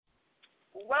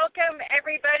Welcome,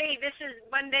 everybody. This is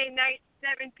Monday night,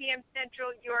 7 p.m.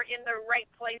 Central. You're in the right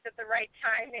place at the right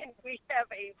time, and we have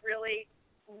a really,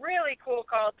 really cool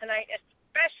call tonight,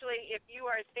 especially if you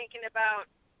are thinking about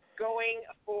going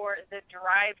for the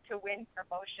Drive to Win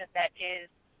promotion that is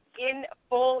in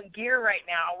full gear right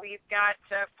now. We've got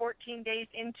 14 days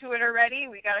into it already.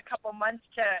 We got a couple months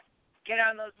to get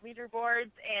on those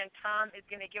leaderboards, and Tom is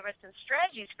going to give us some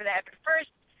strategies for that. But first,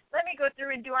 let me go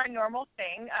through and do our normal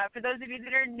thing. For those of you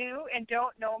that are new and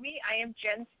don't know me, I am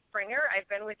Jen Springer. I've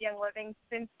been with Young Living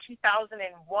since 2001,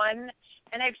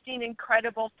 and I've seen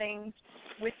incredible things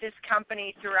with this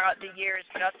company throughout the years.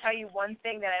 But I'll tell you one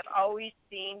thing that I've always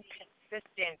seen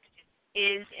consistent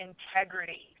is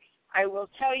integrity. I will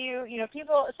tell you,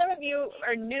 some of you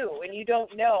are new and you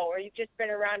don't know, or you've just been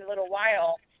around a little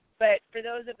while. But for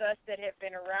those of us that have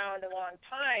been around a long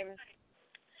time,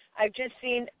 I've just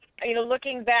seen,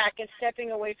 looking back and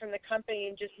stepping away from the company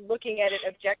and just looking at it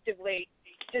objectively,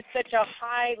 just such a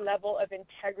high level of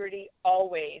integrity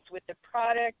always with the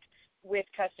product, with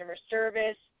customer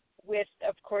service, with,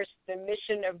 of course, the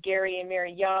mission of Gary and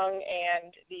Mary Young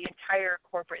and the entire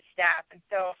corporate staff. And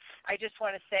so I just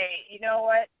want to say, you know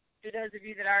what? For those of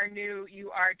you that are new,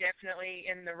 you are definitely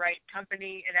in the right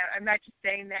company. And I'm not just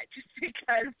saying that just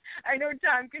because I know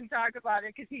Tom can talk about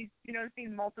it because he's,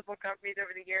 seen multiple companies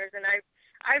over the years. And I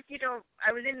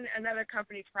was in another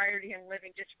company prior to Young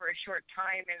Living just for a short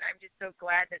time. And I'm just so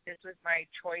glad that this was my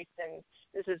choice and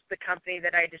this is the company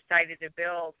that I decided to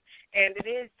build. And it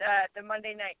is the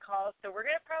Monday night call. So we're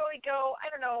going to probably go,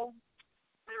 I don't know,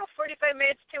 45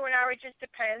 minutes to an hour. It just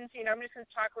depends. I'm just going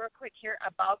to talk real quick here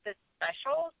about the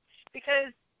specials,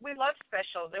 because we love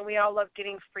specials and we all love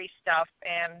getting free stuff.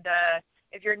 And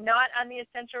if you're not on the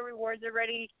Essential Rewards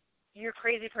already, you're a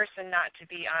crazy person not to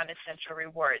be on Essential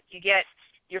Rewards. You get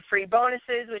your free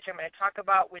bonuses, which I'm going to talk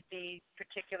about with these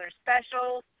particular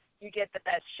specials. You get the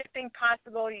best shipping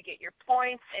possible. You get your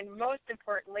points. And most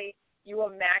importantly, you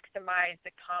will maximize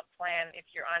the comp plan if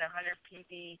you're on 100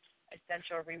 PV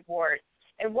Essential Rewards.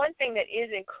 And one thing that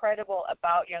is incredible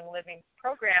about Young Living's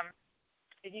program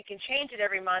is you can change it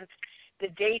every month,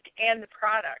 the date and the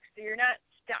product. So you're not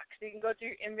stuck. So you can go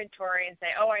through your inventory and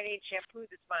say, oh, I need shampoo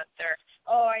this month, or,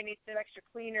 oh, I need some extra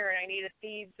cleaner and I need a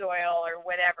thieves oil or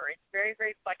whatever. It's very,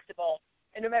 very flexible.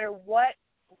 And no matter what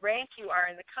rank you are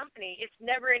in the company, it's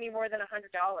never any more than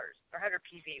 $100 or 100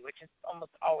 PV, which is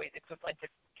almost always equivalent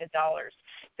to dollars.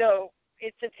 So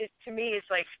it's to me, it's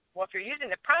like, well, if you're using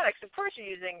the products, of course you're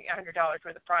using $100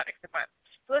 worth of products a month.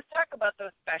 So let's talk about those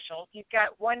specials. You've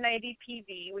got 190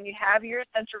 PV when you have your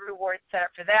Essential Rewards set up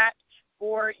for that,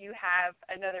 or you have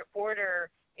another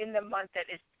order in the month that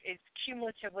is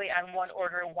cumulatively on one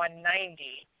order 190.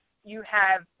 You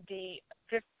have the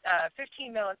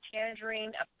 15 ml of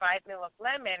tangerine, a 5 ml of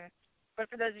lemon. But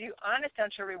for those of you on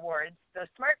Essential Rewards, the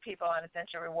smart people on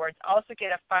Essential Rewards also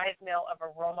get a 5 ml of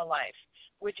Aroma Life,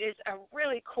 which is a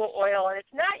really cool oil. And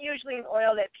it's not usually an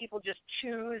oil that people just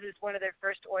choose as one of their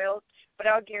first oils, but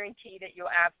I'll guarantee that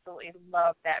you'll absolutely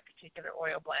love that particular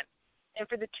oil blend. And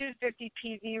for the 250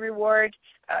 PV reward,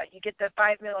 you get the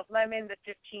 5 ml of lemon, the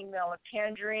 15 ml of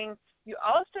tangerine. You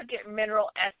also get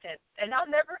mineral essence. And I'll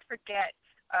never forget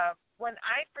when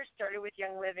I first started with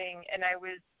Young Living and I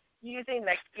was using,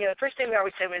 the first thing we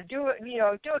always said was do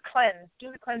a cleanse,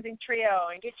 do the cleansing trio,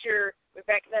 and get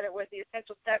back then it was the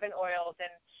Essential 7 oils,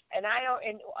 and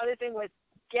other thing was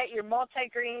get your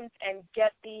multi-greens and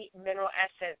get the mineral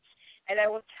essence. And I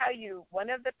will tell you, one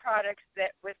of the products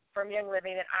from Young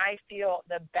Living that I feel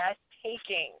the best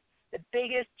taking, the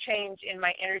biggest change in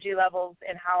my energy levels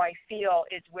and how I feel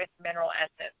is with mineral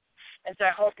essence. And so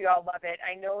I hope you all love it.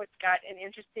 I know it's got an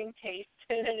interesting taste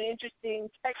and an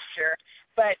interesting texture,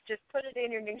 but just put it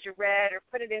in your Red or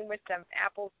put it in with some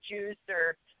apple juice,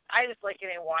 or I just like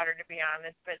it in water, to be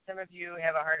honest, but some of you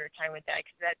have a harder time with that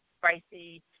because that's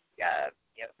spicy.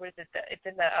 What is it? It's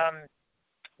in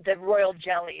the royal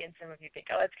jelly, and some of you think,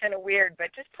 oh, that's kind of weird,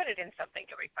 but just put it in something,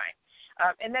 you'll be fine.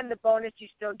 And then the bonus you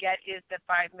still get is the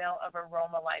 5 ml of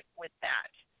Aroma Life with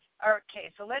that. Okay,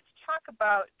 so let's talk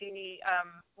about the,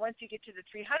 once you get to the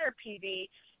 300 PV,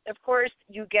 of course,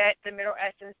 you get the mineral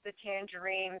essence, the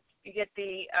tangerine, you get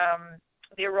the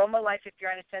Aroma Life if you're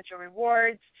on Essential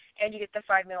Rewards, and you get the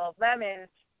 5 ml of lemon,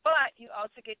 but you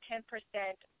also get 10%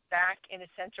 back in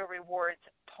Essential Rewards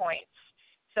points.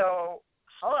 So,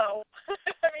 hello.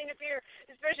 I mean,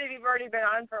 especially if you've already been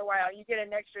on for a while, you get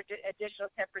an extra additional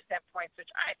 10% points,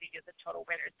 which I think is a total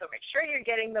winner. So make sure you're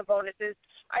getting the bonuses.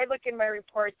 I look in my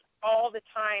reports all the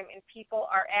time, and people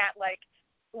are at like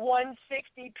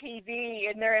 160 PV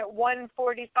and they're at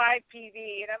 145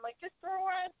 PV, and I'm like, just throw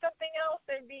on something else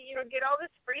and get all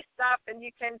this free stuff, and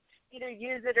you can either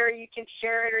use it or you can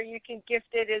share it or you can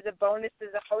gift it as a bonus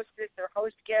as a hostess or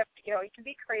host gift. You can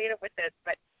be creative with this,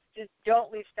 but just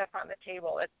don't leave stuff on the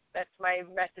table. That's my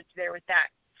message there with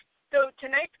that. So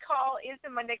tonight's call is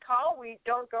a Monday call. We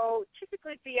don't go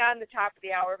typically beyond the top of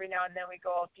the hour. Every now and then we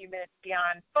go a few minutes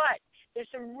beyond, but there's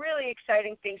some really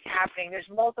exciting things happening. There's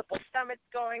multiple summits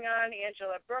going on.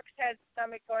 Angela Brooks has a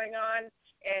summit going on,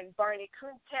 and Barney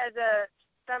Kuntz has a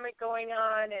summit going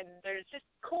on, and there's just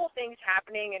cool things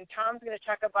happening, and Tom's going to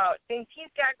talk about things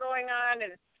he's got going on,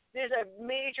 and there's a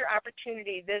major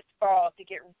opportunity this fall to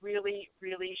get really,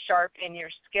 really sharp in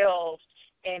your skills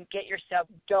and get yourself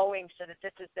going so that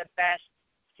this is the best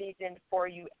season for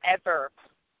you ever.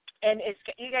 And as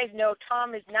you guys know,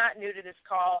 Tom is not new to this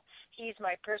call. He's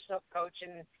my personal coach,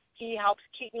 and he helps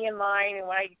keep me in line. And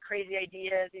when I get crazy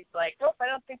ideas, he's like, nope, I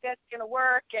don't think that's going to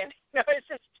work. And it's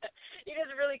just, he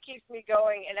just really keeps me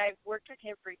going. And I've worked with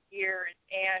him for years.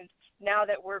 And now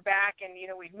that we're back, and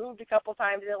we've moved a couple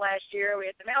times in the last year, we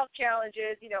had some health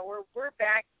challenges. We're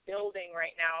back building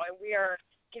right now, and we are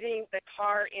getting the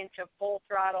car into full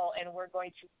throttle, and we're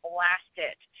going to blast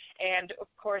it. And of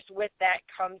course, with that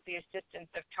comes the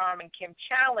assistance of Tom and Kim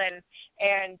Challen.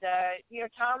 And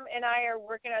Tom and I are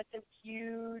working on some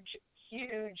huge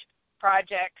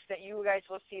projects that you guys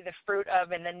will see the fruit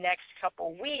of in the next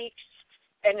couple weeks,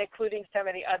 and including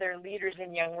some of the other leaders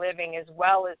in Young Living as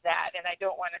well as that. And I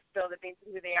don't want to spill the things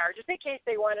of who they are, just in case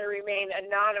they want to remain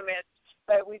anonymous.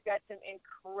 But we've got some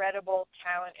incredible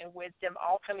talent and wisdom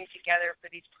all coming together for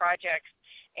these projects.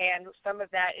 And some of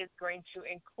that is going to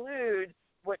include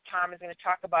what Tom is going to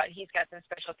talk about. He's got some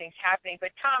special things happening.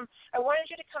 But Tom, I wanted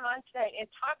you to come on tonight and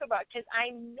talk about, because I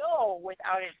know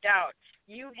without a doubt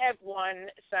you have won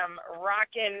some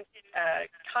rockin'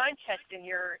 contests in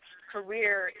your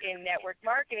career in network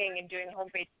marketing and doing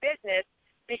home-based business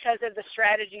because of the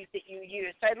strategies that you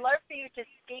use. So I'd love for you to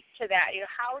speak to that.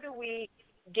 How do we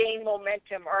gain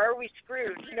momentum, or are we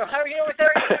screwed? How with our,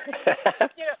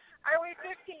 are we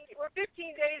 15? We're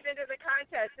 15 days into the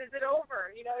contest. Is it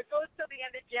over? It goes till the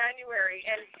end of January.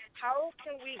 And how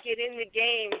can we get in the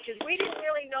game? Because we didn't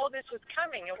really know this was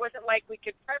coming. It wasn't like we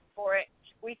could prep for it.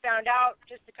 We found out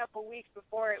just a couple weeks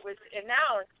before it was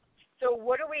announced. So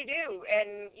what do we do?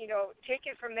 And take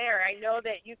it from there. I know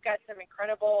that you've got some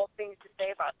incredible things to say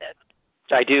about this.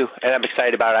 I do, and I'm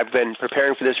excited about it. I've been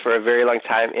preparing for this for a very long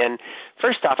time. And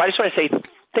first off, I just want to say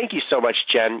thank you so much,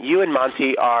 Jen. You and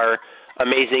Monty are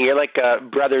amazing. You're like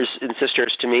brothers and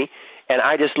sisters to me, and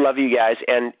I just love you guys.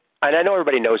 And I know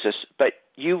everybody knows this, but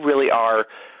you really are.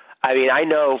 I mean, I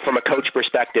know from a coach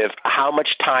perspective how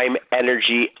much time,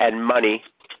 energy, and money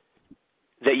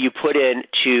that you put in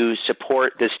to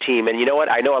support this team. And you know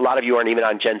what? I know a lot of you aren't even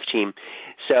on Jen's team.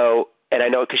 So, and I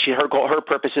know because her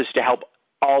purpose is to help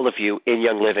all of you in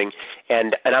Young Living,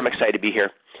 and I'm excited to be here.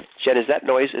 Jen, is that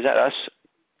noise? Is that us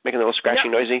making a little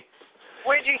scratching noisy?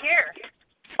 What did you hear?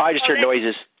 Oh, I just heard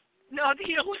noises. No,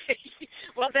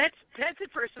 well, that's a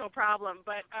personal problem,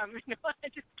 but I'm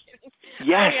just kidding.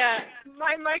 Yes.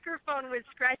 My microphone was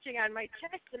scratching on my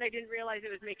chest, and I didn't realize it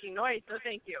was making noise. So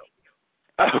thank you.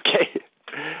 Okay.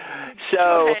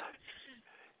 So,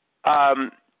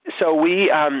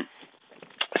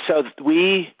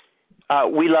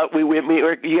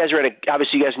 you guys are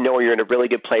obviously you guys know you're in a really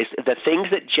good place. The things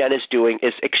that Jen is doing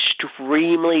is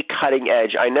extremely cutting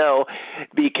edge. I know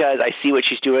because I see what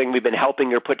she's doing. We've been helping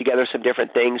her put together some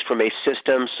different things from a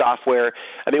system, software.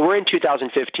 I mean, we're in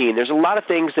 2015. There's a lot of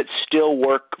things that still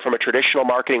work from a traditional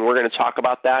marketing. We're going to talk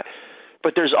about that.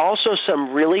 But there's also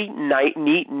some really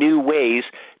neat new ways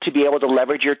to be able to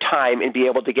leverage your time and be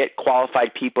able to get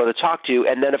qualified people to talk to,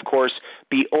 and then, of course,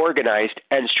 be organized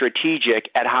and strategic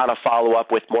at how to follow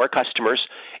up with more customers,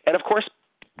 and, of course,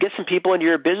 get some people into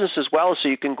your business as well so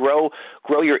you can grow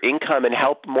your income and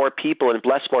help more people and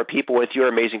bless more people with your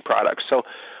amazing products. So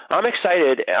I'm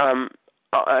excited, and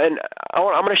I'm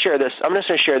going to share this. I'm just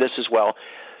going to share this as well.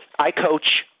 I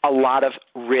coach a lot of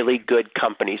really good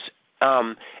companies.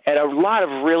 And a lot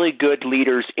of really good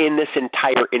leaders in this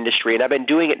entire industry, and I've been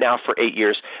doing it now for 8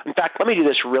 years. In fact, let me do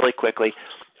this really quickly.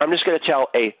 I'm just going to tell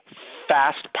a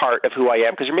fast part of who I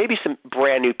am, because there may be some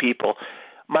brand new people.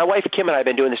 My wife, Kim, and I have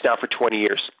been doing this now for 20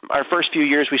 years. Our first few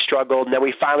years we struggled, and then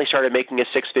we finally started making a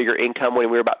six-figure income when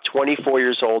we were about 24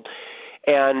 years old,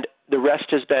 and the rest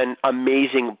has been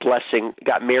amazing blessing.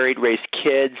 Got married, raised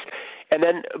kids, and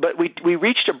then but we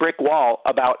reached a brick wall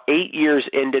about 8 years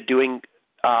into doing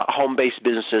home-based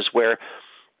businesses where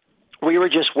We were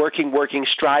just working,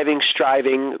 striving,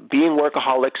 being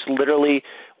workaholics, literally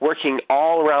working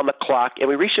all around the clock. And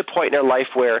we reached a point in our life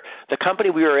where the company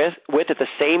we were with at the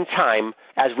same time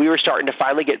as we were starting to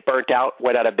finally get burnt out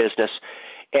went out of business.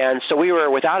 And so we were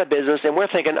without a business, and we're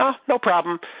thinking, oh, no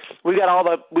problem. We got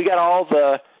all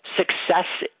the success,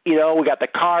 we got the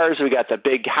cars, we got the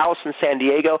big house in San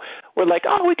Diego. We're like,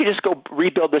 oh, we could just go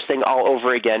rebuild this thing all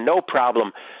over again, no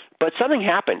problem. But something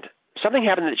happened. Something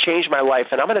happened that changed my life,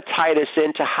 and I'm going to tie this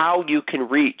into how you can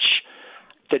reach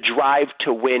the Drive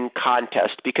to Win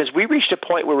contest, because we reached a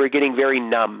point where we're getting very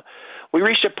numb. We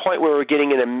reached a point where we're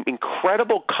getting in an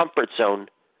incredible comfort zone,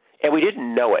 and we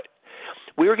didn't know it.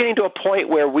 We were getting to a point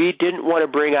where we didn't want to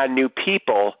bring on new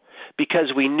people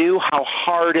because we knew how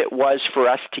hard it was for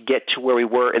us to get to where we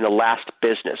were in the last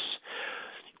business.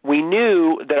 We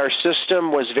knew that our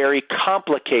system was very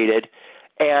complicated,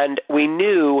 and we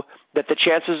knew that the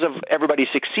chances of everybody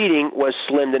succeeding was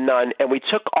slim to none, and we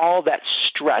took all that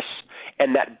stress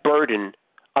and that burden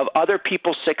of other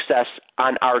people's success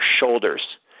on our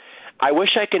shoulders. I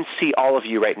wish I can see all of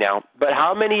you right now, but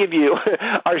how many of you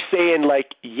are saying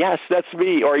like, yes, that's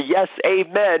me, or yes,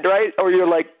 amen, right? Or you're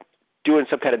like doing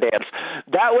some kind of dance.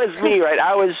 That was me, right?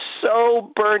 I was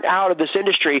so burnt out of this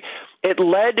industry. It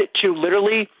led to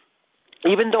literally,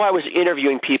 even though I was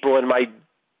interviewing people in my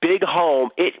big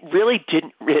home, it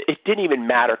didn't even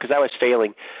matter because I was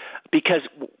failing, because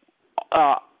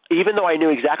even though I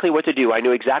knew exactly what to do, I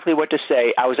knew exactly what to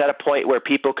say, I was at a point where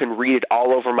people can read it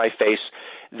all over my face,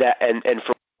 and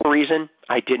for some reason,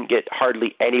 I didn't get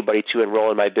hardly anybody to enroll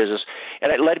in my business.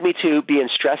 And it led me to being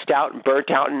stressed out and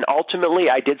burnt out, and ultimately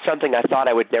I did something I thought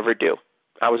I would never do.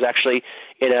 I was actually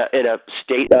in a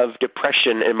state of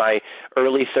depression in my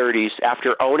early 30s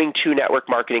after owning 2 network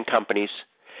marketing companies.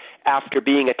 After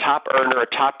being a top earner, a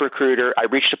top recruiter, I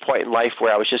reached a point in life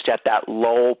where I was just at that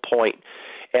low point.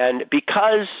 And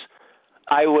because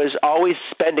I was always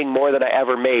spending more than I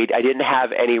ever made, I didn't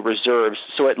have any reserves.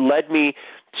 So it led me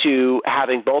to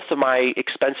having both of my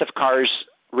expensive cars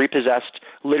repossessed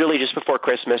literally just before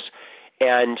Christmas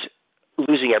and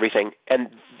losing everything. And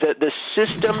the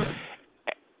system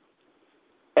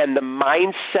and the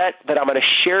mindset that I'm going to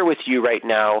share with you right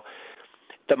now,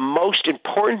 the most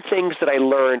important things that I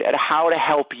learned at how to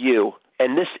help you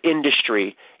in this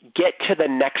industry get to the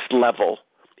next level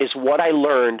is what I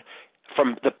learned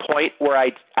from the point where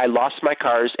I lost my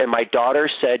cars and my daughter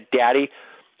said, Daddy,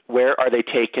 where are they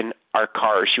taking our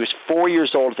cars? She was 4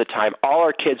 years old at the time. All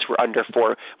our kids were under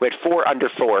 4. We had 4 under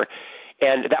 4.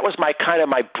 And that was my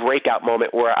breakout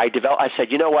moment where I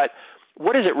said, you know what?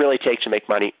 What does it really take to make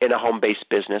money in a home-based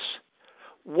business?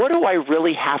 What do I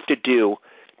really have to do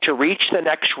to reach the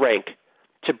next rank,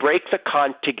 to break the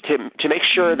to make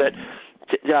sure that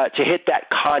to hit that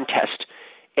contest?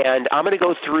 And I'm going to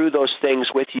go through those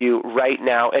things with you right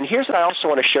now. And here's what I also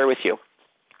want to share with you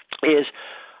is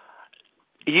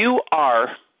you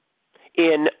are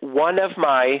in one of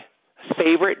my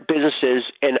favorite businesses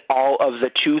in all of the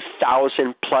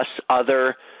 2,000 plus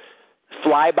other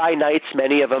fly-by-nights,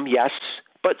 many of them, yes,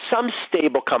 but some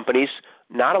stable companies,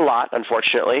 not a lot,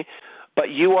 unfortunately, but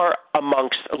you are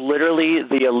amongst literally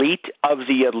the elite of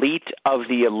the elite of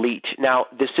the elite. Now,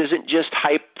 this isn't just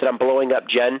hype that I'm blowing up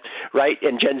Jen, right,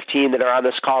 and Jen's team that are on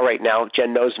this call right now.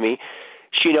 Jen knows me.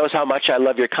 She knows how much I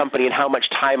love your company and how much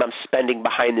time I'm spending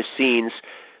behind the scenes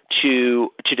to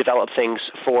develop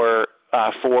things for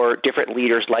different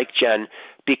leaders like Jen,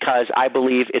 because I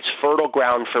believe it's fertile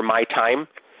ground for my time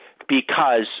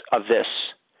because of this.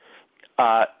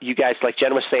 You guys, like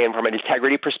Jen was saying, from an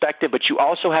integrity perspective, but you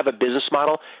also have a business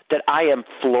model that I am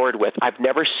floored with. I've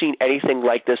never seen anything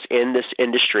like this in this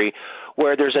industry,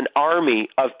 where there's an army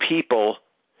of people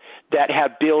that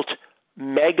have built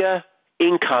mega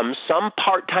income, some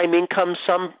part-time income,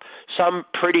 some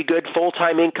pretty good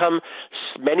full-time income,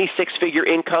 many six-figure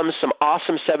incomes, some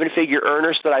awesome seven-figure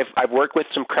earners that I've worked with,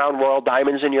 some Crown Royal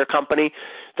Diamonds in your company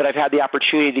that I've had the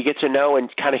opportunity to get to know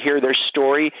and kind of hear their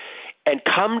story, and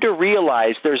come to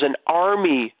realize there's an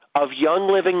army of young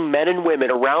living men and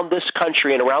women around this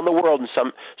country and around the world in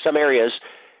some areas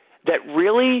that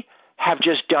really have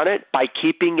just done it by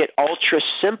keeping it ultra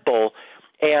simple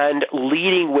and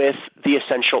leading with the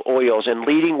essential oils and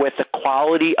leading with the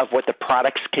quality of what the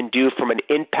products can do from an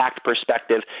impact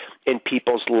perspective in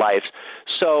people's lives.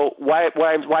 So why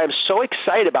I'm so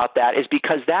excited about that is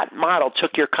because that model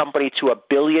took your company to $1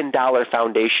 billion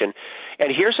foundation.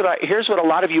 And here's what a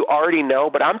lot of you already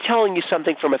know, but I'm telling you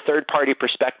something from a third-party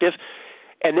perspective.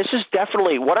 And this is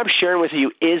definitely what I'm sharing with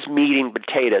you is meat and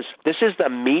potatoes. This is the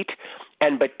meat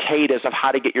and potatoes of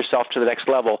how to get yourself to the next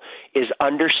level, is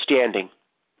understanding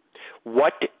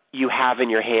what you have in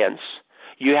your hands.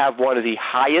 you have one of the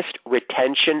highest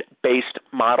retention-based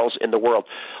models in the world.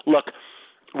 Look,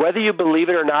 whether you believe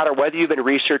it or not, or whether you've been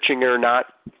researching it or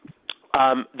not,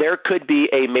 there could be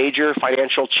a major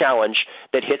financial challenge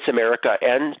that hits America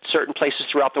and certain places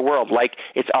throughout the world, like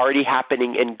it's already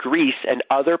happening in Greece and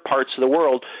other parts of the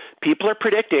world. People are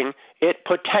predicting it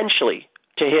potentially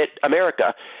to hit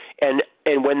America. And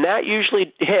when that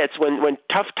usually hits, when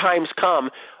tough times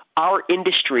come, our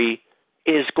industry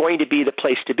is going to be the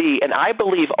place to be. And I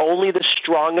believe only the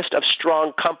strongest of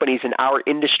strong companies in our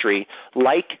industry,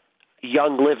 like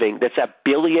Young Living, that's a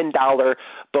billion-dollar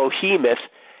behemoth,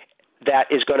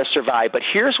 that is going to survive. But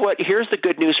here's the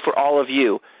good news for all of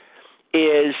you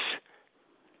is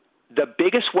the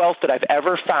biggest wealth that I've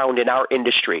ever found in our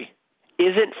industry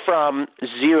isn't from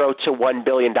 $0 to $1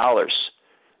 billion.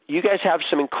 You guys have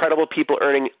some incredible people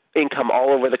earning income all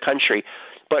over the country.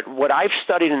 But what I've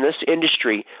studied in this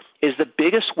industry is the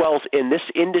biggest wealth in this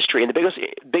industry, and the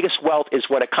biggest wealth is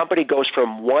when a company goes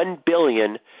from $1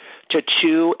 billion to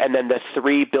 $2 and then the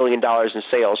 $3 billion in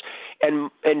sales.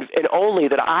 And only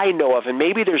that I know of, and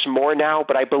maybe there's more now,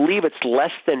 but I believe it's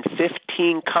less than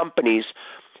 15 companies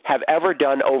have ever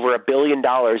done over $1 billion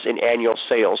in annual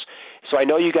sales. So I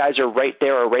know you guys are right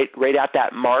there, or right at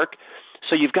that mark.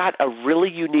 So you've got a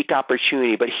really unique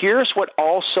opportunity. But here's what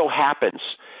also happens.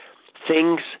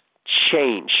 Things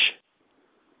change.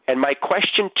 And my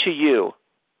question to you,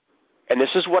 and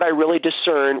this is what I really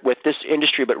discern with this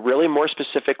industry, but really more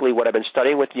specifically what I've been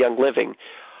studying with Young Living,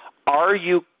 are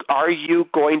you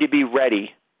going to be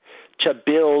ready to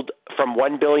build from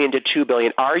 $1 billion to $2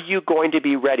 billion? Are you going to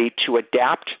be ready to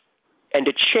adapt and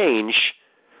to change?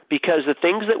 Because the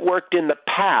things that worked in the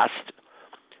past,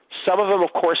 some of them,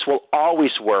 of course, will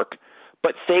always work,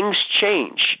 but things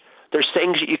change. There's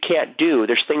things that you can't do.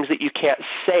 There's things that you can't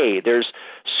say. There's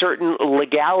certain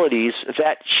legalities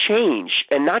that change,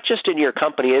 and not just in your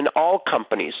company, in all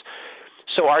companies.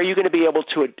 So are you going to be able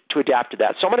to adapt to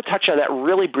that? So I'm going to touch on that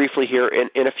really briefly here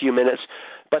in a few minutes.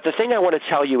 But the thing I want to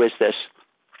tell you is this.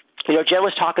 You know, Jen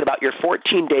was talking about your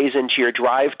 14 days into your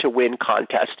Drive to Win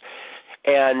contest.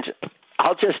 And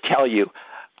I'll just tell you,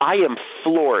 I am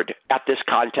floored at this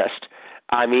contest.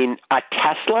 I mean, a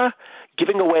Tesla,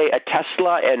 giving away a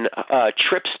Tesla and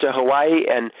trips to Hawaii,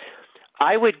 and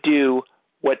I would do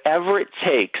whatever it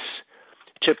takes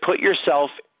to put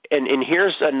yourself, and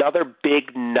here's another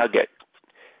big nugget.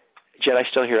 Jen, I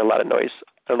still hear a lot of noise.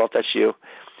 I don't know if that's you,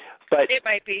 but it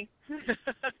might be.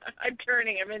 I'm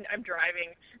turning. I'm driving.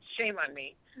 Shame on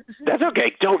me. That's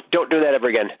okay. Don't do that ever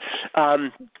again.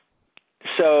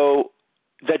 So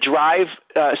the drive.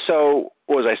 So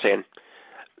what was I saying?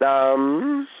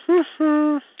 I'm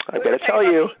going to tell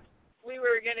you. We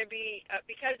were going to be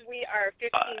because we are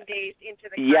 15 days into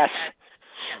the yes. contest.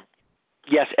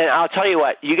 Yes, and I'll tell you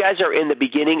what, you guys are in the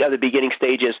beginning of the beginning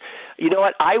stages. You know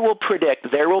what? I will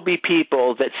predict there will be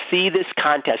people that see this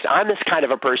contest. I'm this kind of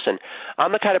a person.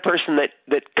 I'm the kind of person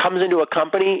that comes into a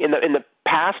company in the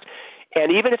past,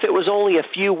 and even if it was only a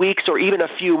few weeks or even a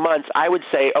few months, I would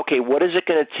say, okay, what is it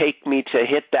going to take me to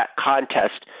hit that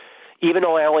contest, even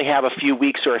though I only have a few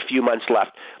weeks or a few months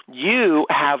left? You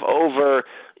have over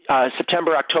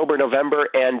September, October, November,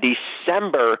 and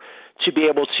December to be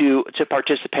able to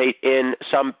participate in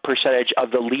some percentage of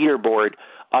the leaderboard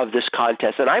of this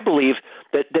contest. And I believe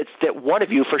that one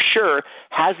of you for sure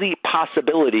has the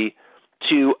possibility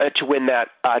to win that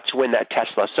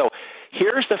Tesla. So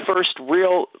here's the first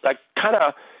real kind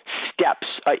of steps,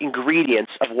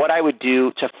 ingredients of what I would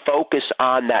do to focus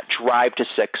on that drive to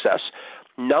success.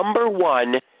 Number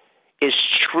one is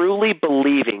truly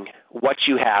believing what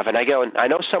you have. And I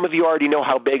know some of you already know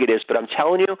how big it is, but I'm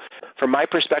telling you, from my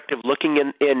perspective, looking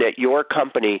in at your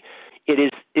company,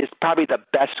 it is probably the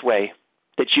best way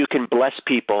that you can bless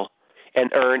people and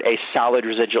earn a solid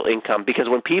residual income. Because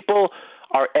when people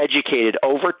are educated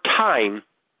over time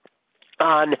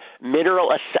on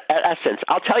mineral essence,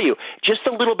 I'll tell you, just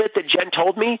a little bit that Jen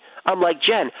told me, I'm like,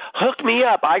 Jen, hook me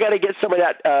up. I got to get some of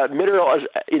that mineral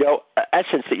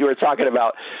essence that you were talking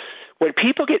about. When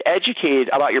people get educated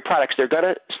about your products, they're going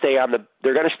to stay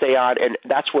on, and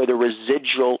that's where the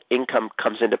residual income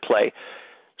comes into play.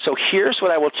 So here's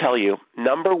what I will tell you.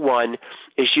 Number one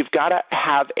is you've got to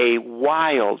have a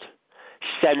wild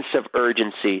sense of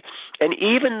urgency. And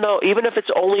even if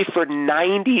it's only for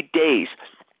 90 days,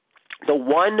 the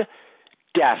one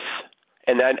death,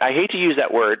 and I hate to use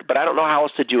that word, but I don't know how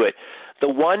else to do it, the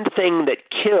one thing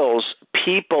that kills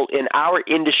people in our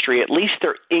industry, at least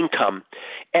their income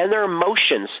and their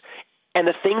emotions, and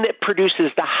the thing that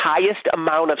produces the highest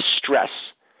amount of stress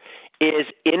is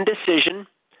indecision,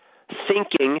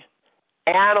 thinking,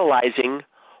 analyzing,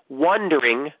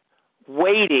 wondering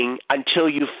waiting until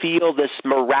you feel this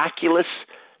miraculous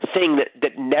thing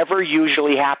that never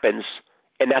usually happens,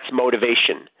 and that's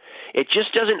motivation. It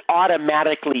just doesn't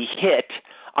automatically hit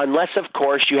unless, of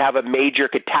course, you have a major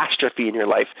catastrophe in your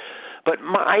life. But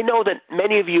I know that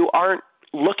many of you aren't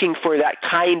looking for that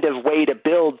kind of way to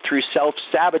build through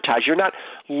self-sabotage. You're not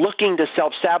looking to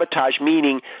self-sabotage,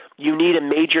 meaning you need a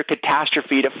major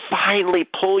catastrophe to finally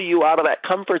pull you out of that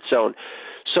comfort zone.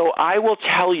 So I will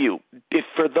tell you, if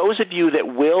for those of you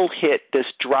that will hit this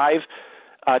drive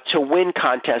to win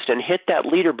contest and hit that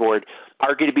leaderboard,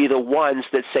 are going to be the ones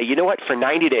that say, you know what, for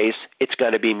 90 days, it's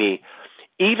going to be me.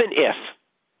 Even if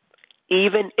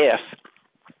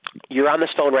you're on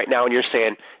this phone right now and you're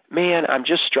saying, man, I'm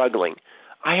just struggling.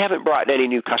 I haven't brought in any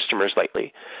new customers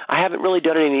lately. I haven't really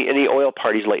done any oil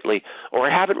parties lately, or I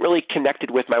haven't really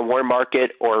connected with my warm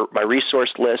market or my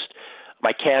resource list,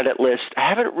 my candidate list. I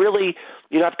haven't really,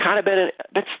 I've kind of been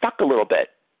stuck a little bit.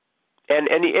 And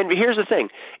here's the thing.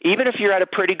 Even if you're at a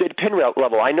pretty good pin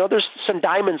level, I know there's some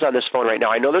diamonds on this phone right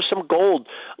now. I know there's some gold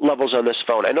levels on this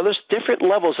phone. I know there's different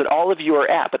levels that all of you are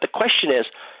at. But the question is,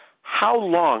 how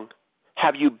long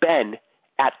have you been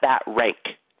at that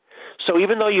rank? So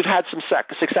even though you've had some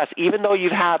success, even though you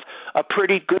have a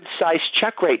pretty good-sized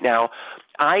check right now,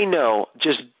 I know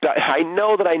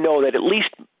that at least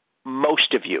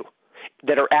most of you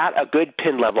that are at a good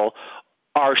pin level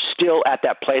are still at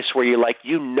that place where you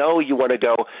want to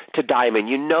go to diamond.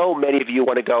 Many of you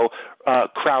want to go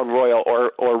crown royal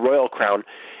or royal crown.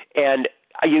 And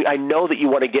I know that you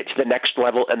want to get to the next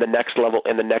level and the next level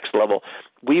and the next level.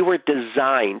 We were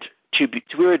designed to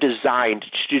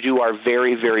do our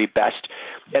very, very best.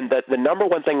 And the number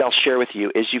one thing I'll share with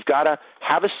you is you've got to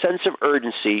have a sense of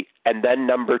urgency. And then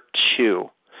number two,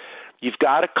 you've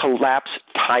got to collapse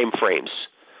time frames.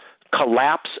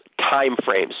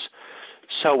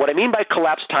 So what I mean by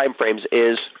collapse time frames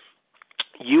is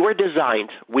we were designed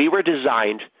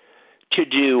to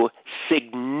do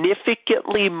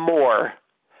significantly more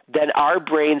than our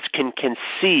brains can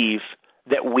conceive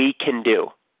that we can do.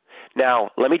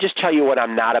 Now, let me just tell you what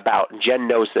I'm not about. Jen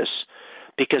knows this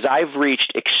because I've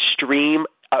reached extreme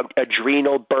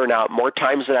adrenal burnout more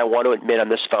times than I want to admit on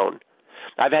this phone.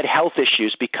 I've had health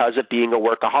issues because of being a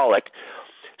workaholic.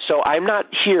 So I'm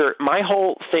not here. My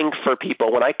whole thing for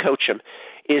people when I coach them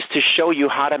is to show you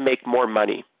how to make more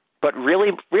money. But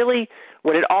really,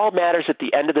 when it all matters at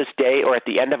the end of this day or at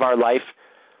the end of our life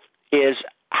is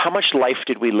how much life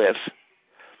did we live?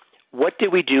 What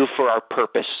did we do for our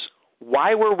purpose?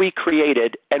 Why were we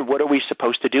created, and what are we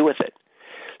supposed to do with it?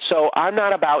 So I'm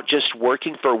not about just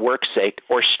working for work's sake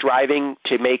or striving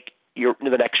to make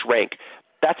the next rank.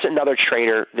 That's another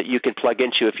trainer that you can plug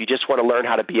into if you just want to learn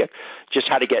how to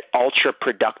get ultra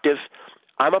productive.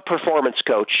 I'm a performance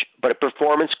coach, but a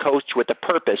performance coach with a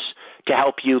purpose to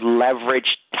help you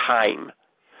leverage time.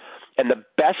 And the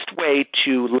best way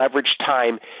to leverage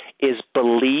time is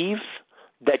believe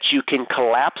that you can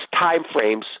collapse time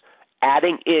frames,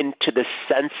 adding into the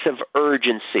sense of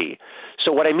urgency.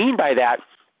 So what I mean by that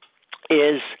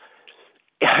is,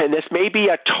 and this may be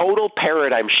a total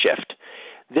paradigm shift,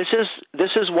 this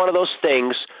is one of those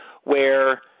things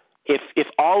where if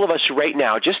all of us right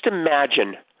now, just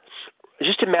imagine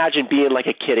being like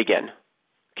a kid again.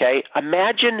 Okay?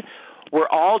 Imagine we're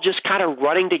all just kind of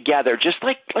running together, just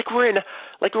like we're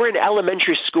in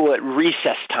elementary school at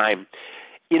recess time,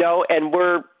 and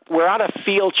we're on a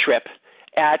field trip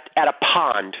at a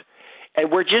pond, and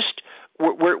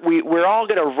we're all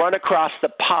going to run across the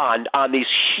pond on these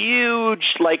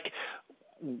huge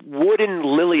wooden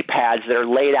lily pads that are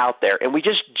laid out there, and we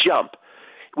just jump.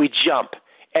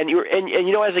 And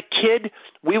as a kid,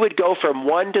 we would go from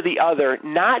one to the other,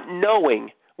 not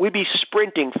knowing, we'd be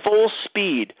sprinting full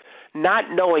speed,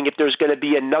 not knowing if there's going to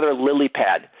be another lily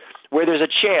pad where there's a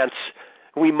chance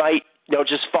we might,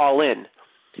 just fall in.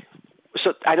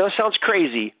 So I know it sounds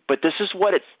crazy, but this is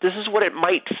what it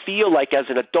might feel like as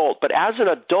an adult. But as an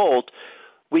adult,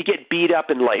 we get beat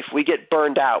up in life. We get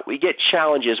burned out. We get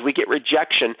challenges. We get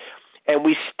rejection. And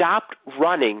we stop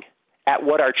running at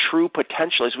what our true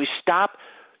potential is. We stop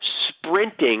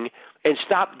sprinting and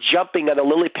stop jumping on the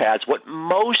lily pads. What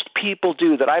most people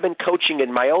do that I've been coaching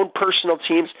in my own personal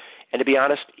teams, and to be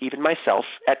honest, even myself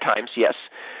at times, yes,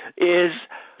 is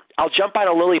I'll jump on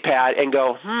a lily pad and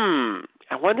go,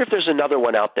 I wonder if there's another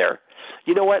one out there.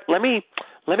 You know what? Let me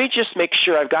just make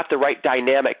sure I've got the right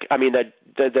dynamic. I mean,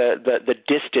 the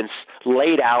distance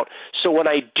laid out. So when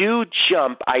I do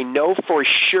jump, I know for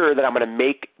sure that I'm going to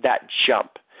make that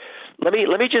jump. Let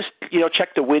me just,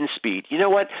 check the wind speed. You know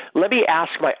what? Let me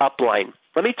ask my upline.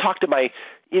 Let me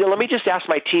just ask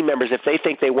my team members if they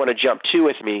think they want to jump too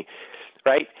with me,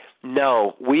 right?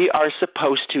 No, we are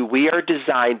supposed to. We are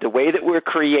designed, the way that we're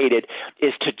created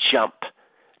is to jump.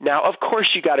 Now, of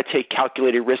course, you got to take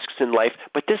calculated risks in life,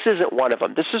 but this isn't one of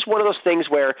them. This is one of those things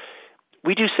where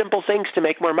we do simple things to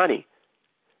make more money.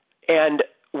 And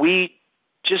we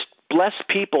just bless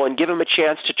people and give them a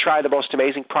chance to try the most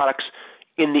amazing products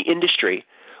in the industry.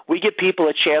 We give people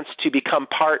a chance to become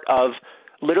part of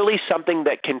literally something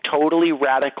that can totally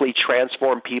radically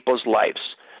transform people's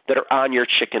lives that are on your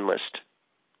chicken list.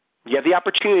 You have the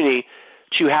opportunity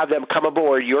to have them come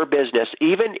aboard your business,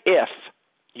 even if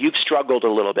you've struggled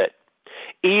a little bit,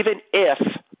 even if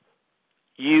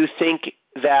you think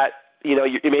that,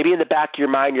 maybe in the back of your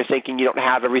mind you're thinking you don't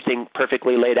have everything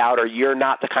perfectly laid out, or you're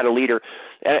not the kind of leader.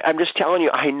 And I'm just telling you,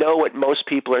 I know what most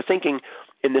people are thinking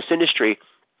in this industry.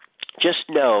 Just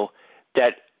know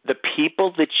that the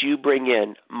people that you bring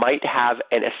in might have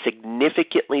a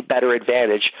significantly better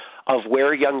advantage of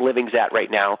where Young Living's at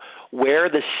right now, where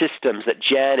the systems that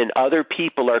Jen and other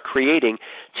people are creating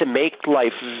to make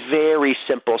life very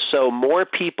simple so more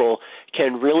people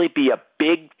can really be a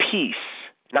big piece,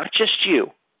 not just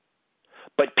you,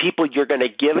 but people you're going to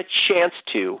give a chance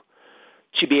to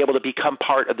be able to become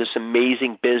part of this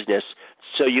amazing business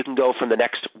so you can go from the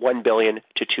next 1 billion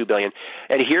to 2 billion.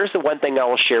 And here's the one thing I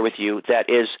will share with you that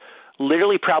is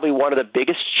literally probably one of the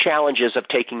biggest challenges of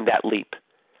taking that leap.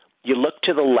 You look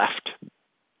to the left,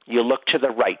 you look to the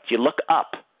right, you look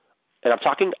up, and I'm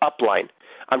talking upline,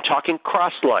 I'm talking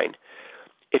crossline.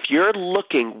 If you're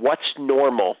looking what's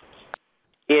normal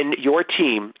in your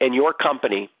team, in your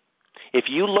company, if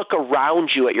you look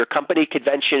around you at your company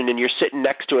convention and you're sitting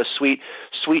next to a sweet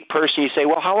person, you say,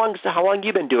 well, how long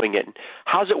you been doing it?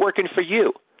 How's it working for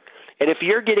you? And if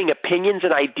you're getting opinions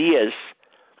and ideas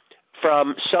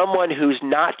from someone who's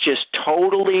not just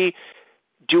totally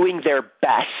doing their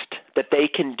best that they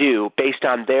can do based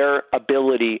on their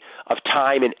ability of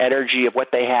time and energy of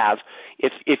what they have,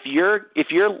 if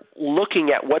you're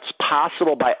looking at what's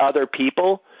possible by other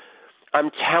people, I'm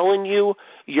telling you,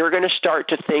 you're going to start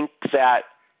to think that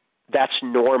that's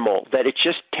normal, that it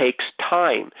just takes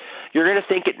time. You're going to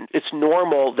think it's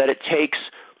normal that it takes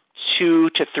 2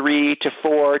 to 3 to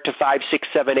 4 to 5, 6,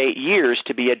 7, 8 years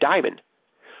to be a diamond.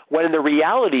 When the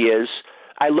reality is,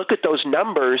 I look at those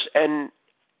numbers and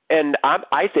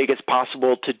I think it's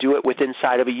possible to do it within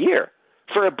inside of a year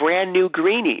for a brand new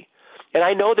greenie. And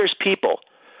I know there's people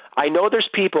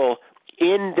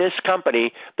in this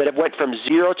company that have went from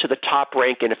 0 to the top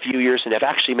rank in a few years and have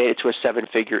actually made it to a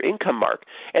 7-figure income mark.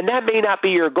 And that may not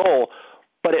be your goal,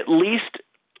 but at least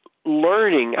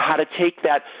learning how to take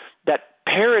that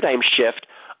paradigm shift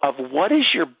of what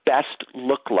does your best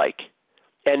look like.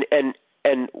 And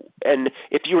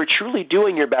if you are truly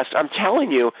doing your best, I'm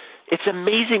telling you, it's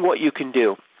amazing what you can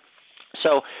do.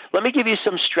 So let me give you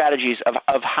some strategies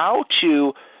of how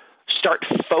to start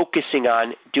focusing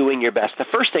on doing your best. The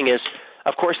first thing is,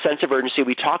 of course, sense of urgency.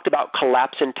 We talked about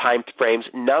collapse in time frames.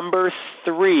 Number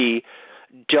 3,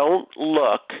 don't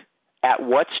look at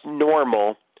what's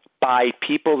normal by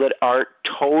people that aren't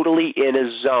totally in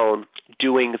a zone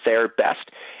doing their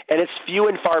best. And it's few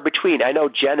and far between. I know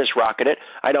Jen is rocking it.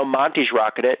 I know Monty's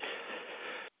rocking it.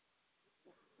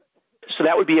 So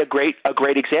that would be a great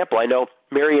example. I know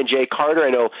Mary and Jay Carter. I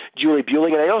know Julie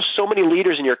Bueling. And I know so many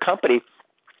leaders in your company,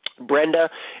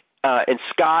 Brenda and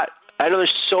Scott. I know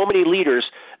there's so many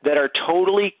leaders that are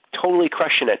totally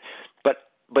crushing it.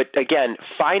 But again,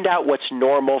 find out what's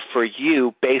normal for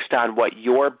you based on what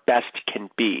your best can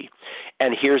be.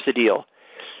 And here's the deal.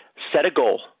 Set a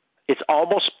goal. It's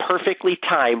almost perfectly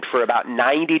timed for about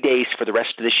 90 days for the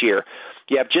rest of this year.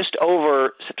 You have just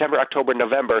over September, October,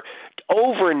 November,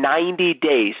 over 90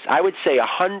 days. I would say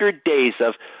 100 days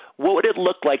of what would it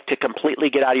look like to completely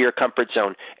get out of your comfort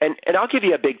zone. And I'll give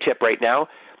you a big tip right now.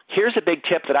 Here's a big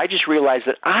tip that I just realized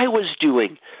that I was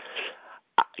doing.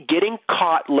 Getting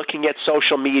caught looking at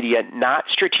social media, not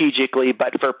strategically,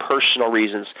 but for personal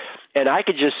reasons. And I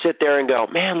could just sit there and go,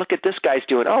 man, look at this guy's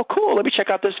doing. Oh, cool. Let me check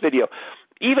out this video.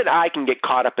 Even I can get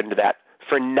caught up into that.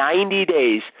 For 90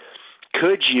 days,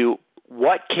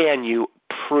 what can you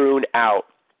prune out?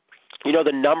 You know,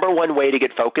 the number one way to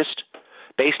get focused,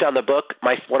 based on the book,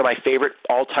 one of my favorite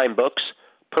all-time books,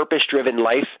 Purpose Driven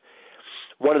Life,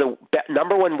 one of the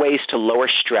number one ways to lower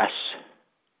stress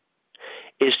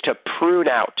is to prune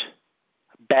out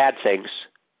bad things.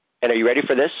 And are you ready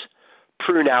for this?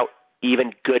 Prune out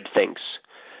even good things.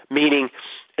 Meaning,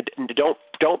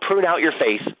 don't prune out your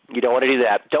faith. You don't want to do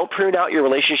that. Don't prune out your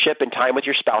relationship and time with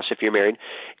your spouse if you're married.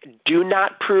 Do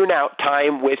not prune out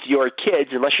time with your kids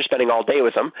unless you're spending all day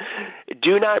with them.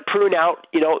 Do not prune out,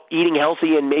 eating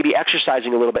healthy and maybe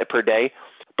exercising a little bit per day.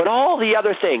 But all the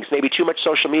other things, maybe too much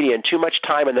social media and too much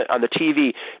time on the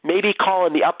TV, maybe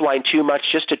calling the upline too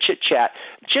much just to chit-chat,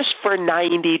 just for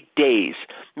 90 days.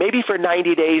 Maybe for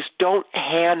 90 days, don't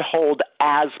handhold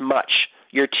as much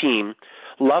your team.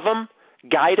 Love them,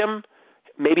 guide them,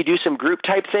 maybe do some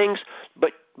group-type things,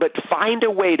 but find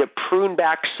a way to prune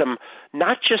back some,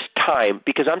 not just time,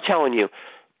 because I'm telling you,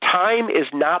 time is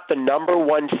not the number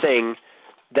one thing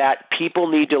that people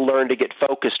need to learn to get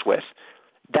focused with.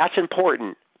 That's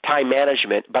important, time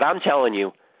management. But I'm telling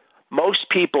you, most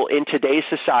people in today's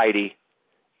society,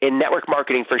 in network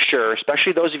marketing for sure,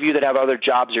 especially those of you that have other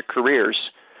jobs or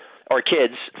careers, or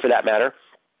kids for that matter,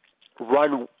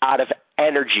 run out of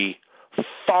energy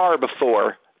far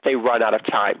before they run out of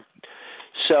time.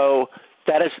 So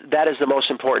that is the most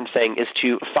important thing, is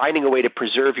to finding a way to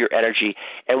preserve your energy.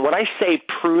 And when I say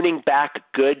pruning back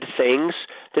good things,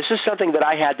 this is something that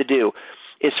I had to do,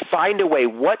 is find a way,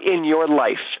 what in your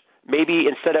life, maybe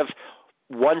instead of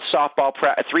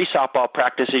three softball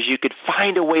practices, you could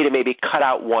find a way to maybe cut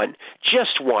out one,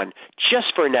 just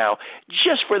for now,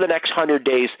 just for the next 100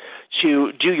 days,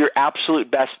 to do your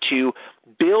absolute best to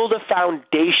build a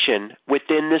foundation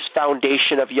within this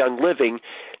foundation of Young Living,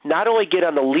 not only get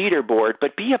on the leaderboard,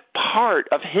 but be a part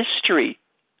of history.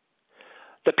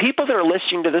 The people that are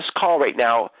listening to this call right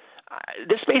now,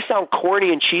 this may sound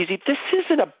corny and cheesy. This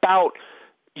isn't about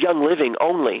Young Living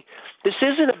only. This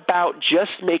isn't about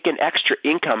just making extra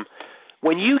income.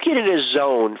 When you get in a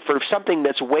zone for something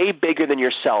that's way bigger than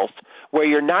yourself, where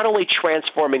you're not only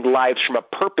transforming lives from a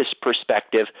purpose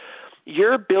perspective,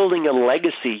 you're building a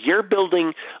legacy. You're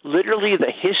building, literally,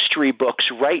 the history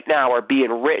books right now are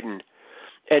being written.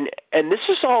 And this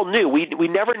is all new. We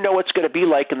never know what's going to be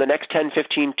like in the next 10,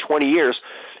 15, 20 years,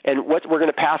 and what we're going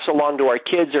to pass along to our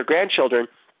kids or grandchildren.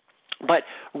 But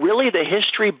really, the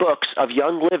history books of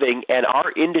Young Living and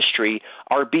our industry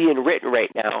are being written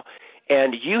right now.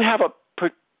 And you have a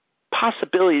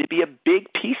possibility to be a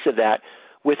big piece of that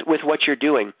with what you're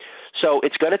doing. So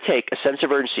it's going to take a sense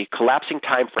of urgency, collapsing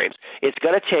time frames. It's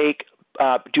going to take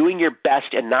doing your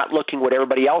best and not looking what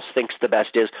everybody else thinks the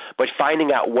best is, but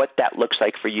finding out what that looks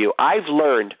like for you. I've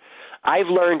learned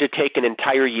to take an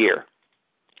entire year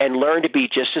and learn to be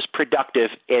just as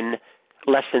productive in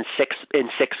less than 6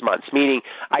 months. Meaning,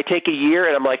 I take a year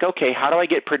and I'm like, okay, how do I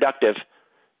get productive?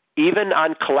 Even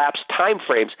on collapsed time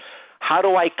frames, how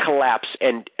do I collapse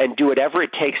and do whatever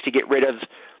it takes to get rid of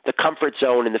the comfort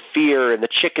zone and the fear and the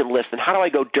chicken list, and how do I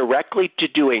go directly to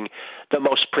doing the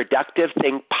most productive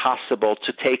thing possible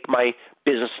to take my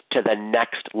business to the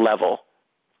next level?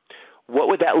 What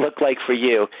would that look like for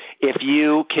you if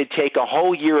you could take a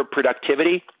whole year of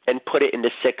productivity and put it into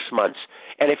 6 months?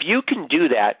 And if you can do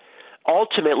that,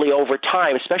 ultimately over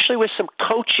time, especially with some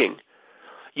coaching,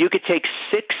 you could take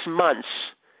 6 months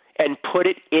and put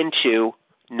it into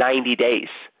 90 days.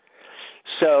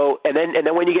 So, and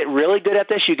then when you get really good at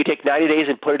this, you could take 90 days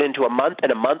and put it into a month,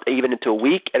 and a month even into a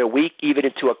week, and a week even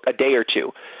into a day or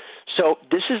two. So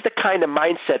this is the kind of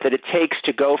mindset that it takes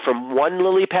to go from one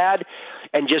lily pad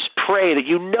and just pray that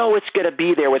you know it's going to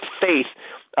be there with faith,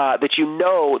 that you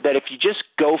know that if you just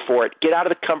go for it, get out of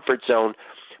the comfort zone,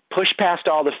 push past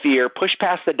all the fear, push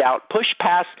past the doubt,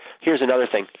 here's another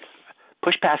thing,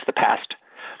 push past the past.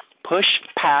 Push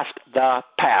past the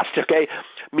past, okay?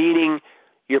 Meaning,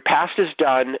 your past is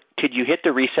done. Could you hit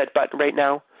the reset button right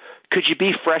now? Could you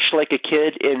be fresh like a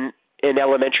kid in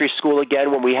elementary school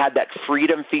again, when we had that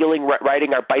freedom feeling,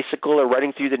 riding our bicycle or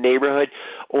running through the neighborhood,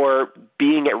 or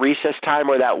being at recess time,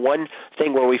 or that one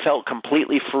thing where we felt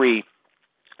completely free?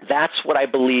 That's what I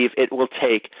believe it will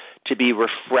take to be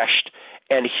refreshed.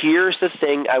 And here's the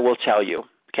thing I will tell you.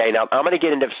 Okay, now I'm going to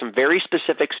get into some very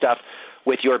specific stuff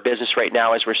with your business right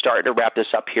now as we're starting to wrap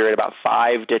this up here in about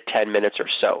 5 to 10 minutes or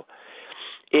so.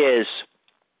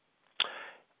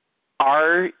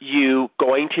 Are you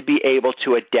going to be able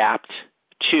to adapt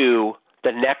to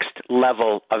the next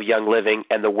level of Young Living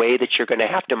and the way that you're going to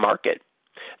have to market?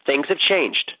 Things have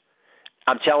changed.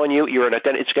 I'm telling you,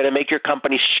 it's going to make your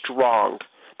company strong,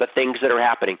 the things that are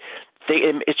happening.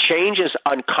 Change is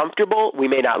uncomfortable. We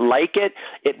may not like it.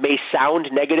 It may sound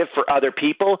negative for other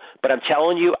people, but I'm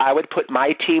telling you, I would put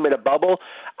my team in a bubble.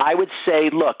 I would say,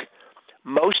 look,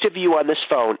 most of you on this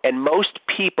phone and most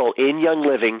people in Young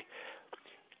Living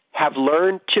have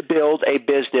learned to build a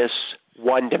business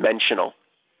one-dimensional.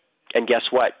 And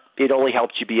guess what? It only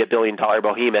helps you be a billion-dollar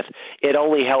behemoth. It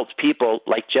only helps people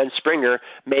like Jen Springer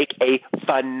make a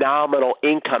phenomenal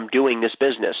income doing this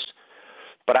business.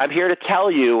 But I'm here to tell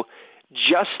you,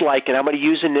 just like, and I'm going to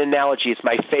use an analogy. It's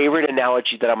my favorite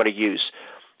analogy that I'm going to use.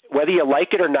 Whether you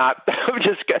like it or not,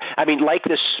 like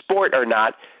this sport or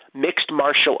not, mixed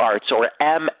martial arts, or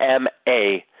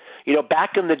MMA.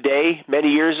 Back in the day,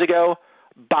 many years ago,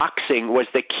 boxing was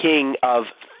the king of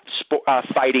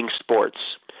fighting sports.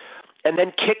 And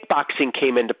then kickboxing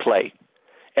came into play.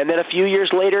 And then a few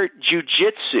years later,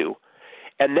 jiu-jitsu.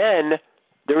 And then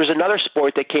there was another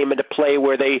sport that came into play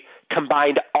where they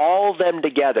combined all of them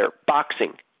together: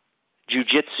 boxing,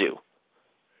 jiu-jitsu,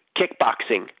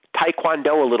 kickboxing,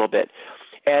 taekwondo a little bit.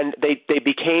 And they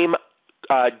became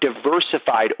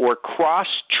diversified or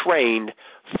cross-trained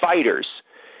fighters.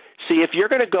 See, if you're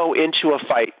going to go into a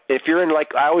fight, if you're in,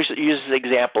 like I always use this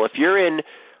example, if you're in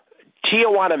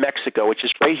Tijuana, Mexico, which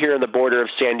is right here on the border of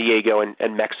San Diego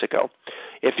and Mexico,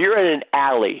 if you're in an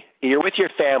alley, you're with your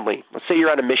family, let's say you're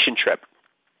on a mission trip,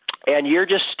 and you're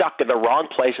just stuck in the wrong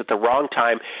place at the wrong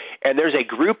time, and there's a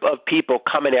group of people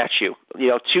coming at you,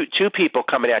 two people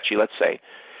coming at you, let's say.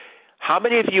 How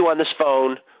many of you on this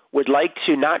phone would like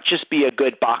to not just be a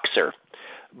good boxer,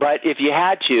 but if you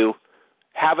had to,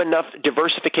 have enough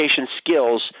diversification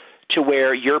skills to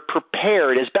where you're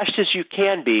prepared as best as you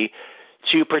can be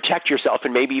to protect yourself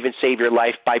and maybe even save your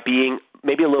life by being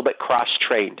maybe a little bit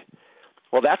cross-trained?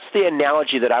 Well, that's the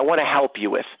analogy that I want to help you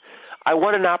with. I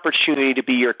want an opportunity to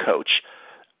be your coach.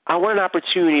 I want an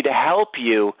opportunity to help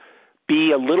you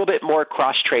be a little bit more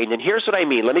cross-trained. And here's what I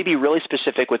mean. Let me be really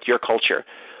specific with your culture.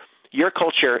 Your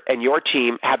culture and your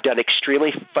team have done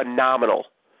extremely phenomenal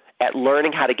at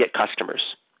learning how to get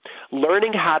customers,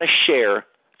 learning how to share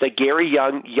the Gary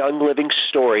Young Living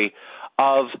story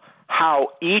of how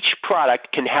each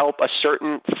product can help a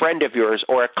certain friend of yours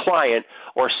or a client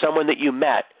or someone that you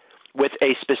met with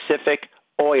a specific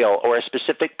oil or a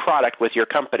specific product with your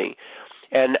company.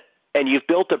 And you've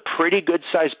built a pretty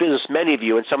good-sized business, many of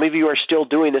you, and some of you are still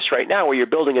doing this right now, where you're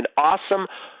building an awesome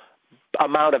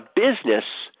amount of business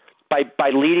by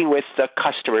leading with the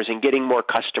customers and getting more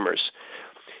customers.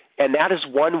 And that is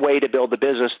one way to build a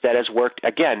business that has worked,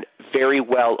 again, very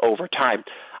well over time.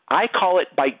 I call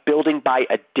it by building by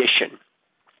addition.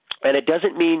 And it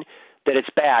doesn't mean that it's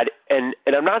bad. And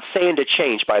I'm not saying to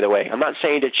change, by the way. I'm not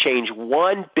saying to change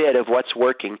one bit of what's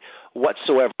working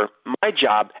whatsoever. My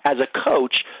job as a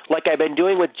coach, like I've been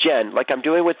doing with Jen, like I'm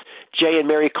doing with Jay and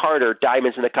Mary Carter,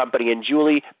 Diamonds in the Company, and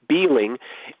Julie Beeling,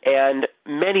 and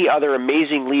many other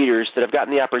amazing leaders that I've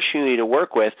gotten the opportunity to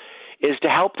work with, is to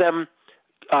help them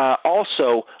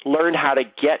also learn how to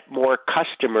get more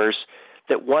customers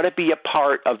that want to be a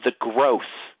part of the growth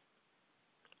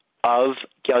of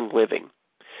Young Living.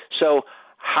 So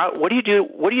what do you do?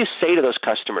 What do you say to those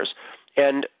customers?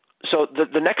 And so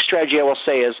the next strategy I will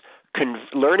say is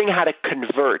learning how to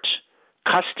convert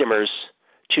customers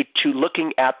to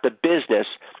looking at the business.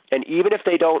 And even if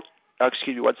they don't,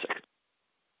 excuse me one second.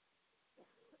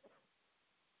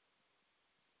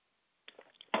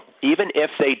 Even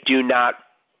if they do not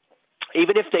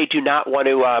want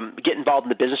to get involved in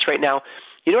the business right now,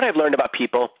 you know what I've learned about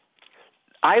people?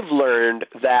 I've learned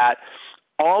that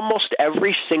almost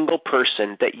every single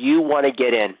person that you want to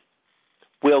get in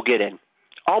will get in.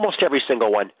 Almost every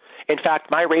single one. In fact,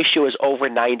 my ratio is over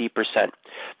 90%.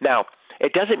 Now,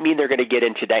 it doesn't mean they're going to get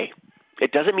in today.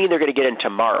 It doesn't mean they're going to get in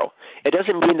tomorrow. It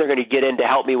doesn't mean they're going to get in to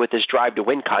help me with this Drive to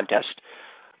Win contest.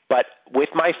 But with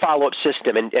my follow-up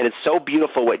system, and it's so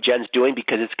beautiful what Jen's doing,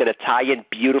 because it's going to tie in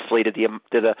beautifully to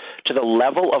the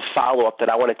level of follow-up that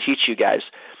I want to teach you guys,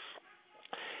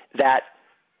 that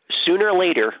sooner or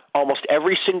later, almost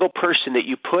every single person that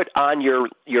you put on your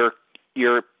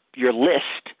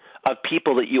list of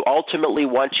people that you ultimately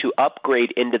want to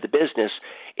upgrade into the business,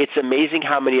 it's amazing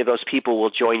how many of those people will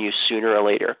join you sooner or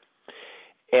later.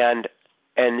 And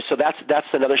so that's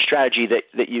another strategy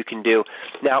that you can do.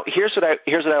 Now, here's what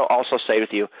I'll also say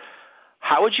with you.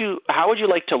 How would you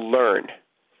like to learn?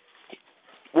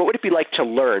 What would it be like to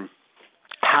learn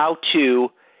how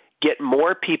to get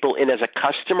more people in as a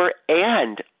customer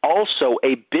and also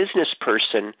a business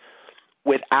person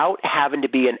without having to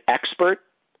be an expert,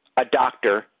 a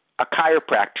doctor, a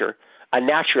chiropractor, a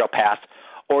naturopath,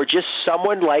 or just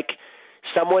someone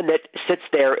that sits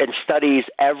there and studies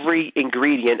every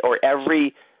ingredient or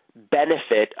every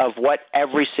benefit of what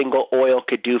every single oil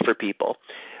could do for people,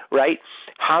 right?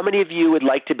 How many of you would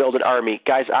like to build an army?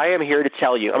 Guys, I am here to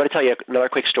tell you. I'm going to tell you another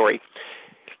quick story.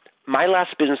 My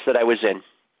last business that I was in,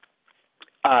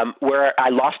 where I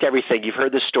lost everything, you've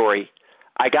heard the story.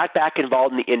 I got back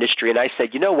involved in the industry, and I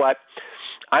said, you know what?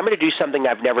 I'm going to do something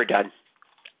I've never done.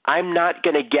 I'm not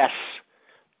going to guess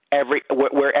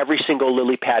where every single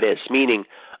lily pad is, meaning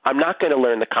I'm not going to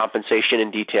learn the compensation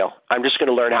in detail. I'm just going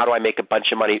to learn how do I make a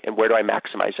bunch of money and where do I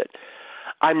maximize it.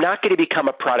 I'm not going to become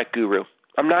a product guru.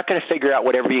 I'm not going to figure out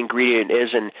what every ingredient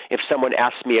is, and if someone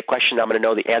asks me a question, I'm going to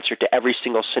know the answer to every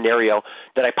single scenario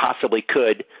that I possibly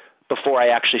could before I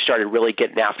actually started really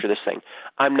getting after this thing.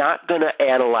 I'm not going to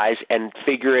analyze and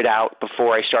figure it out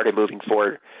before I started moving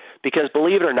forward. Because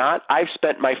believe it or not, I've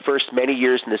spent my first many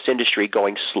years in this industry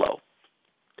going slow.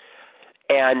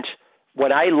 And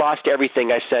when I lost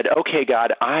everything, I said, okay,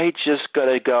 God, I just going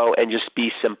to go and just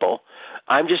be simple.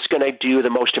 I'm just going to do the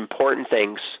most important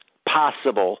things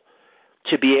possible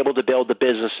to be able to build the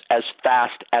business as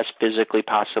fast as physically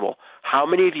possible. How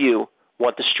many of you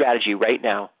want the strategy right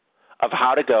now of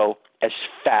how to go as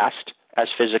fast as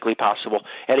physically possible?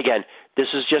 And again,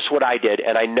 this is just what I did,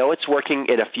 and I know it's working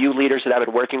in a few leaders that I've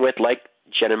been working with, like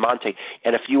Jen and Monte,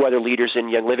 and a few other leaders in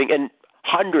Young Living, and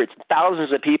hundreds,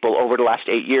 thousands of people over the last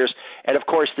 8 years. And of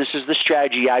course, this is the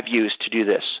strategy I've used to do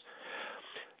this,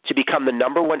 to become the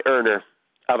number one earner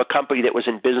of a company that was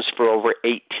in business for over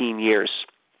 18 years.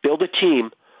 Build a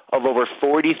team of over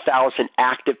 40,000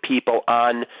 active people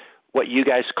on what you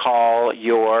guys call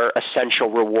your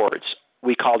essential rewards.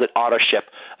 We called it AutoShip.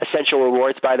 Essential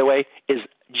rewards, by the way, is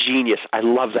genius. I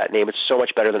love that name. It's so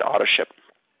much better than AutoShip.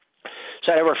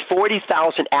 So I had over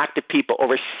 40,000 active people,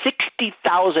 over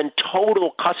 60,000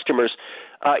 total customers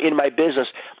in my business.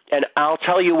 And I'll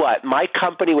tell you what, my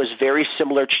company was very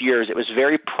similar to yours. It was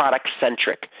very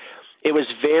product-centric. It was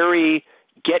very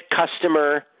get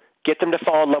customer, get them to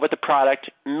fall in love with the product.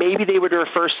 Maybe they would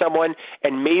refer someone,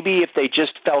 and maybe if they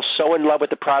just fell so in love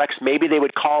with the products, maybe they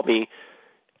would call me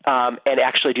and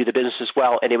actually do the business as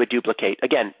well, and it would duplicate.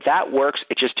 Again, that works.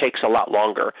 It just takes a lot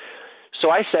longer. So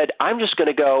I said, I'm just going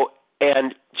to go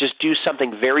and just do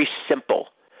something very simple.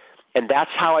 And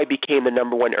that's how I became the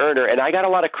number one earner. And I got a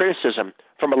lot of criticism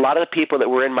from a lot of the people that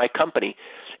were in my company.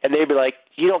 And they'd be like,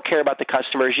 you don't care about the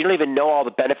customers. You don't even know all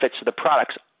the benefits of the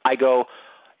products. I go,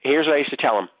 here's what I used to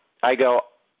tell them. I go,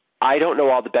 I don't know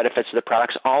all the benefits of the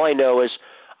products. All I know is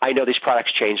I know these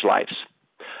products change lives.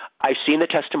 I've seen the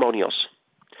testimonials.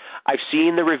 I've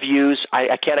seen the reviews.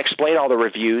 I can't explain all the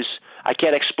reviews. I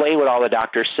can't explain what all the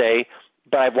doctors say,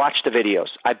 but I've watched the videos.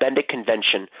 I've been to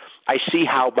convention. I see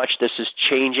how much this is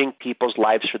changing people's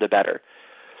lives for the better.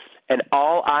 And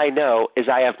all I know is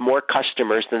I have more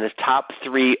customers than the top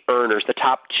 3 earners, the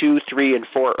top 2, 3, and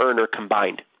 4 earner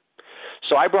combined.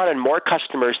 So I brought in more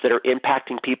customers that are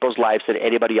impacting people's lives than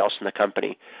anybody else in the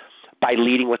company by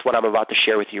leading with what I'm about to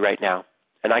share with you right now.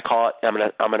 And I call it, I'm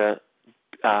going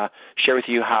to share with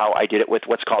you how I did it with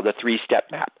what's called the 3-step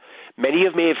map. Many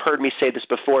of you may have heard me say this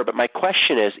before, but my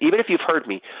question is, even if you've heard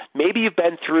me, maybe you've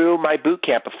been through my boot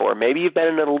camp before, maybe you've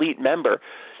been an elite member,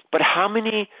 but how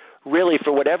many really,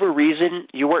 for whatever reason,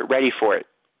 you weren't ready for it,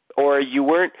 or you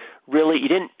weren't really,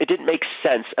 it didn't make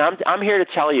sense? I'm here to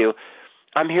tell you,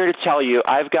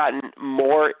 I've gotten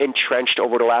more entrenched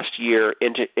over the last year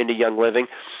into Young Living.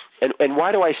 And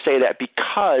why do I say that?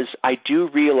 Because I do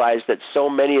realize that so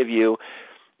many of you,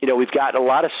 we've gotten a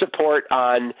lot of support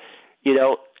on,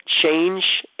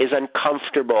 change is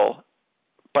uncomfortable,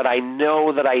 but I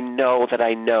know that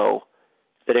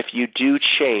if you do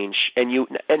change, and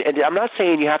I'm not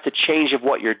saying you have to change of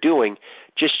what you're doing,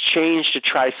 just change to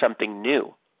try something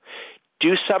new.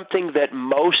 Do something that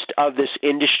most of this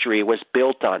industry was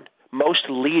built on. Most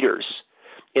leaders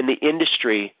in the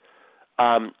industry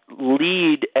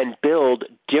lead and build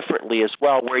differently as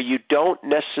well, where you don't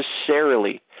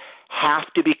necessarily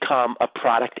have to become a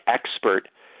product expert.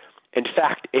 In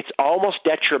fact, it's almost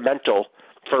detrimental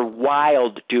for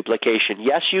wild duplication.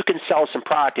 Yes, you can sell some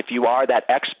product if you are that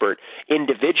expert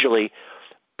individually,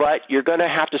 but you're going to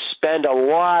have to spend a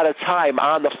lot of time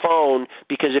on the phone,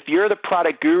 because if you're the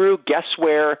product guru, guess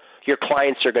where your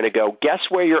clients are going to go?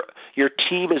 Guess where your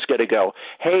team is going to go?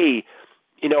 Hey,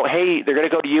 they're going to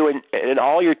go to you, and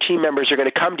all your team members are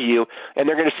going to come to you, and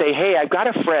they're going to say, hey, I've got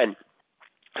a friend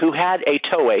who had a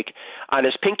toe ache on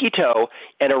his pinky toe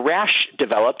and a rash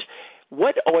developed.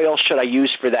 What oil should I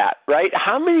use for that, right?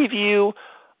 How many of you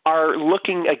are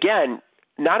looking, again,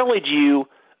 not only do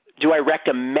I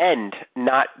recommend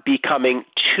not becoming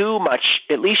too much,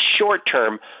 at least short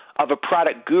term, of a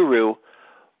product guru,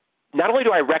 not only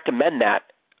do I recommend that,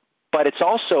 but it's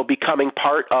also becoming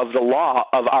part of the law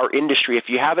of our industry. If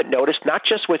you haven't noticed, not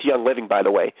just with Young Living, by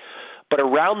the way, but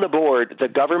around the board, the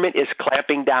government is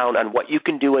clamping down on what you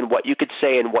can do and what you could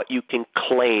say and what you can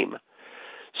claim.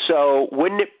 So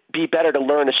wouldn't it be better to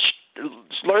learn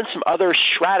some other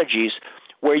strategies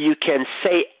where you can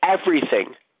say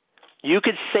everything? You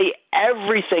could say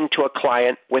everything to a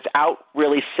client without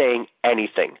really saying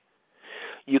anything.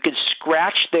 You can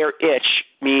scratch their itch,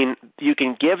 mean you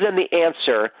can give them the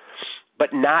answer,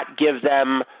 but not give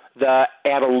them the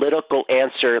analytical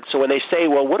answer. So when they say,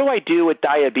 well, what do I do with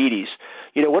diabetes?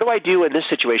 what do I do in this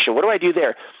situation? What do I do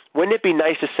there? Wouldn't it be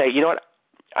nice to say, you know what,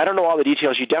 I don't know all the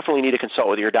details. You definitely need to consult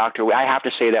with your doctor. I have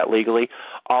to say that legally.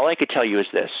 All I could tell you is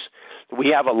this. We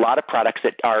have a lot of products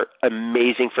that are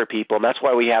amazing for people, and that's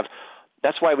why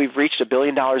we've reached $1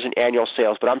 billion in annual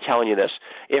sales. But I'm telling you this,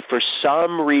 if for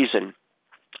some reason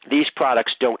these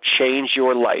products don't change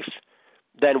your life,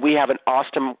 then we have an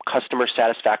awesome customer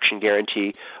satisfaction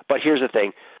guarantee. But here's the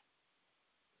thing.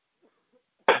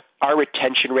 Our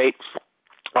retention rate,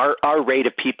 our rate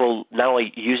of people not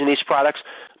only using these products,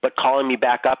 but calling me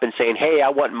back up and saying, hey, I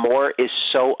want more, is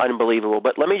so unbelievable.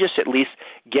 But let me just at least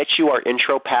get you our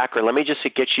intro pack, or let me just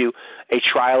get you a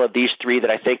trial of these 3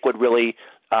 that I think would really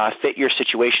fit your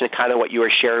situation and kind of what you were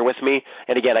sharing with me.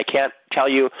 And again, I can't tell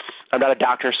you, I'm not a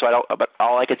doctor, but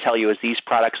all I can tell you is these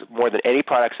products, more than any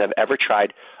products I've ever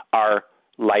tried, are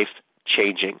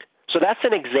life-changing. So that's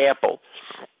an example.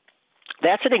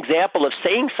 That's an example of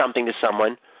saying something to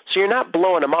someone. So you're not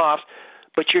blowing them off,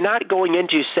 but you're not going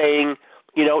into saying,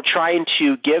 trying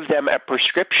to give them a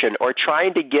prescription or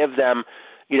trying to give them,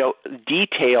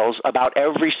 details about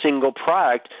every single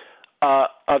product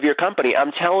of your company.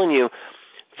 I'm telling you,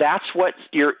 that's what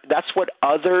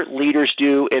other leaders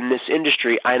do in this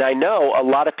industry. And I know a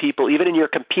lot of people, even in your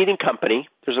competing company,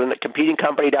 there's a competing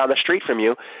company down the street from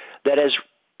you that has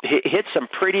hit some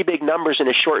pretty big numbers in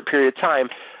a short period of time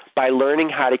by learning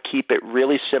how to keep it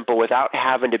really simple without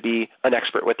having to be an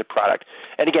expert with the product.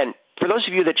 And again, for those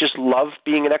of you that just love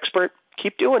being an expert,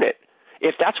 keep doing it.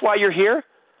 If that's why you're here,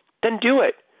 then do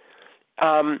it.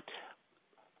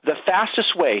 The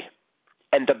fastest way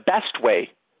and the best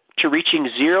way to reaching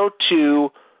 0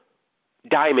 to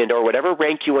diamond or whatever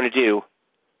rank you want to do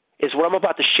is what I'm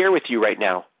about to share with you right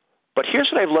now. But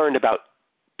here's what I've learned about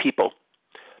people.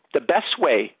 The best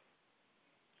way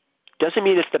doesn't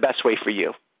mean it's the best way for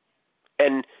you.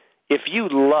 And if you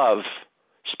love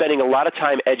spending a lot of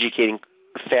time educating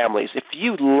families, if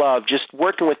you love just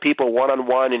working with people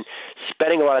one-on-one and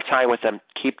spending a lot of time with them,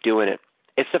 keep doing it.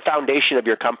 It's the foundation of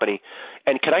your company.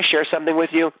 And can I share something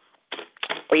with you?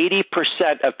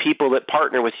 80% of people that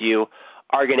partner with you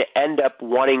are going to end up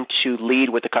wanting to lead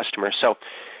with the customer. So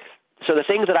the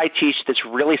things that I teach that's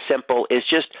really simple is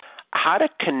just how to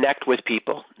connect with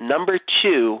people. Number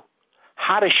 2,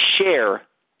 how to share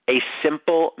a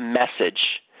simple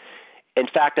message. In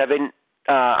fact,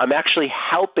 I'm actually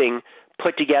helping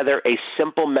put together a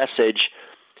simple message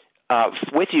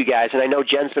with you guys, and I know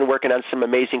Jen's been working on some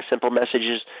amazing simple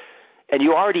messages, and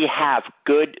you already have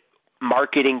good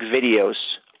marketing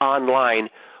videos online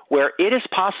where it is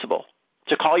possible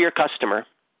to call your customer,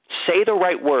 say the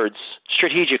right words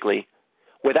strategically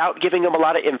without giving them a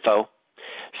lot of info,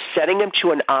 sending them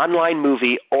to an online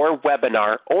movie or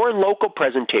webinar or local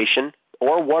presentation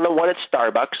or one-on-one at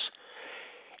Starbucks,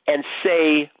 and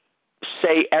say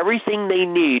everything they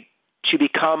need to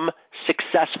become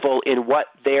successful in what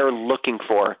they're looking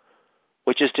for,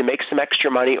 which is to make some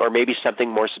extra money or maybe something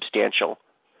more substantial.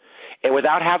 And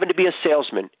without having to be a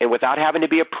salesman and without having to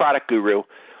be a product guru,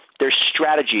 there's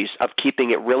strategies of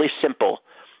keeping it really simple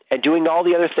and doing all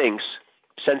the other things,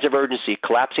 sense of urgency,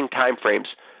 collapsing time frames,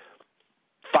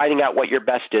 finding out what your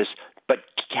best is, but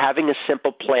having a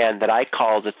simple plan that I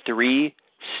call the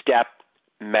 3-step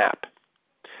map.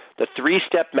 The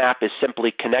 3-step map is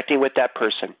simply connecting with that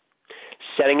person,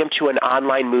 sending them to an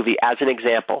online movie as an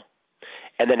example,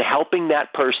 and then helping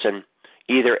that person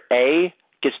either A,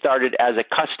 get started as a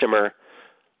customer,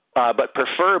 but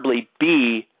preferably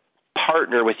B,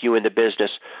 partner with you in the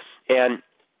business. And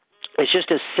it's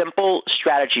just a simple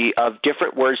strategy of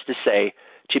different words to say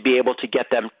to be able to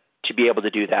get them to be able to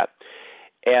do that.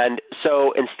 And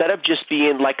so instead of just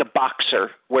being like a boxer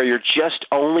where you're just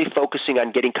only focusing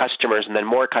on getting customers and then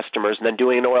more customers and then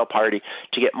doing an oil party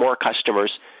to get more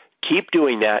customers, keep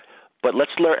doing that. But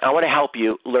let's learn. I want to help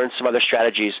you learn some other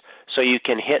strategies so you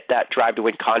can hit that Drive to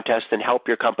Win contest and help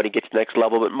your company get to the next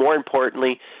level. But more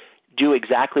importantly, do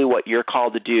exactly what you're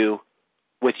called to do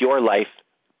with your life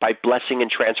by blessing and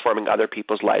transforming other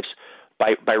people's lives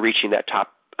by reaching that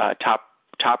top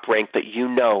rank that you're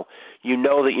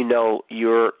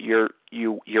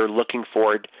looking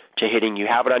forward to hitting. You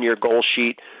have it on your goal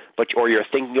sheet, or you're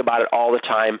thinking about it all the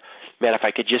time. Man, if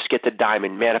I could just get the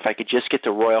diamond. Man, if I could just get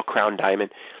the Royal Crown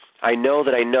diamond. I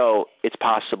know it's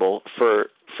possible for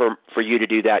you to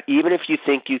do that. Even if you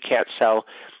think you can't sell,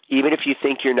 even if you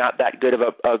think you're not that good of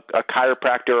a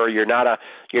chiropractor or you're not a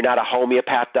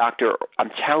homeopath doctor,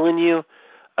 I'm telling you,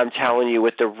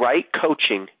 with the right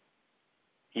coaching,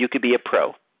 you could be a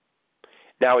pro.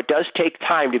 Now, it does take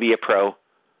time to be a pro,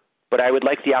 but I would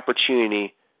like the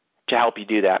opportunity to help you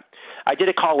do that. I did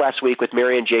a call last week with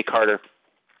Marion J. Carter,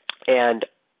 and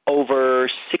over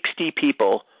 60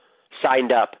 people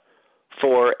signed up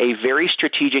for a very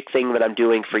strategic thing that I'm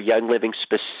doing for Young Living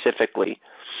specifically.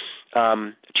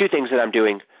 Two things that I'm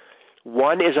doing.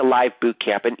 One is a live boot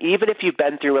camp, and even if you've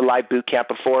been through a live boot camp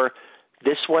before,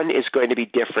 this one is going to be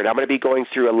different. I'm going to be going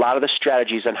through a lot of the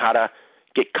strategies on how to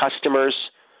get customers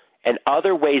and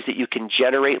other ways that you can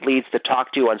generate leads to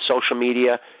talk to on social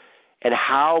media, and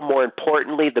how, more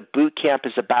importantly, the boot camp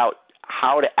is about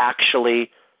how to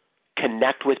actually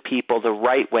connect with people the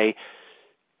right way.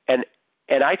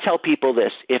 And I tell people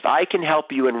this: if I can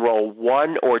help you enroll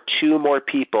one or two more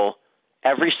people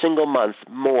every single month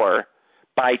more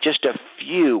by just a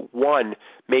few, one,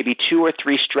 maybe two or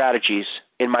three strategies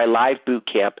in my live boot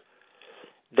camp,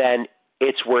 then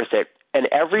it's worth it. And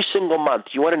every single month,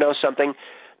 you want to know something?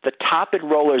 The top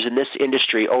enrollers in this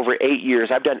industry over 8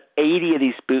 years, I've done 80 of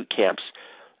these boot camps.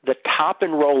 The top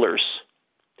enrollers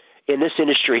in this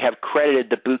industry have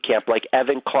credited the boot camp, like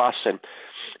Evan Clausen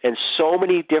and so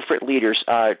many different leaders.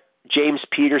 James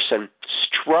Peterson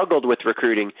struggled with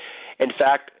recruiting. In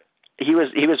fact, he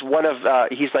was one of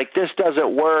he's like, this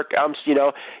doesn't work.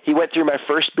 He went through my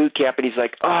first boot camp and he's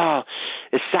like, oh,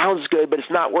 it sounds good, but it's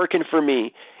not working for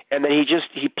me. And then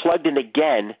he plugged in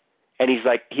again, and he's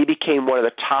like, he became one of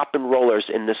the top enrollers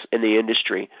in the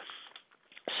industry.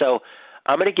 So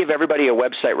I'm going to give everybody a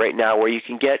website right now where you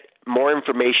can get more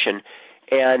information,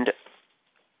 and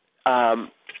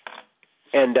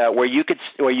where you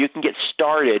can get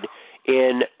started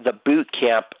in the boot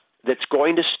camp that's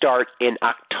going to start in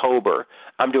October.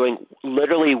 I'm doing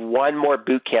literally one more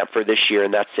boot camp for this year,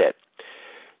 and that's it.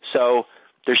 So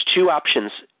there's two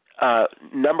options.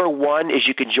 Number one is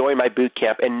you can join my boot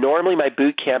camp, and normally my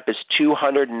boot camp is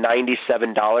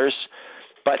 $297.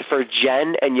 But for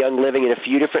Jen and Young Living and a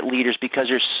few different leaders, because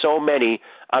there's so many,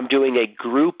 I'm doing a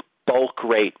group bulk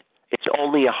rate. It's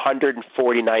only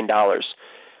 $149.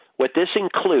 What this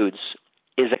includes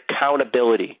is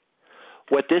accountability.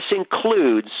 What this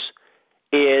includes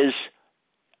is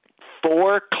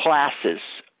 4 classes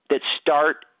that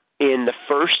start in the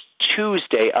first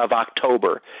Tuesday of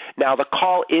October. Now, the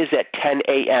call is at 10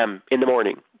 a.m. in the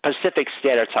morning, Pacific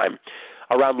Standard Time,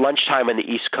 around lunchtime on the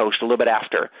East Coast, a little bit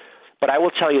after. But I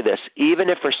will tell you this: even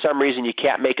if for some reason you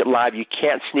can't make it live, you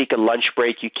can't sneak a lunch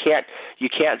break, you can't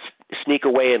sneak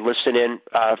away and listen in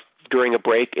during a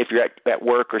break if you're at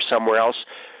work or somewhere else,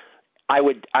 I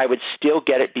would still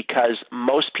get it, because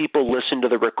most people listen to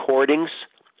the recordings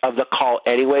of the call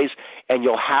anyways, and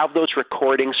you'll have those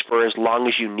recordings for as long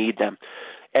as you need them.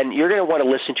 And you're going to want to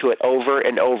listen to it over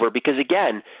and over, because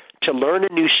again, to learn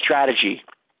a new strategy,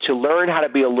 to learn how to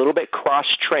be a little bit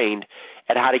cross-trained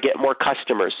at how to get more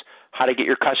customers, how to get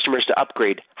your customers to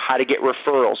upgrade, how to get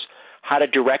referrals, how to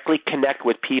directly connect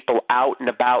with people out and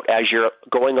about as you're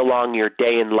going along your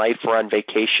day in life or on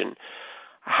vacation,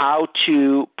 how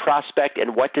to prospect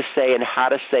and what to say and how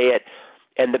to say it.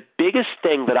 And the biggest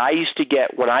thing that I used to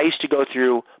get when I used to go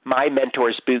through my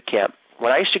mentor's boot camp,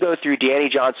 when I used to go through Danny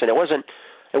Johnson, it wasn't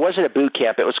a boot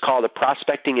camp. It was called a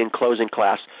prospecting and closing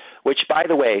class, which, by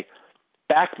the way,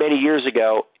 back many years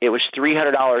ago, it was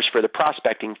 $300 for the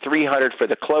prospecting, $300 for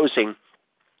the closing,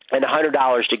 and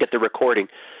 $100 to get the recording.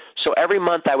 So every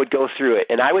month I would go through it,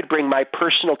 and I would bring my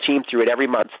personal team through it every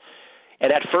month.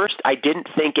 And at first, I didn't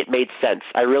think it made sense.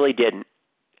 I really didn't,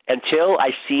 until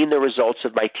I seen the results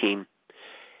of my team.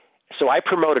 So I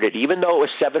promoted it, even though it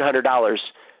was $700,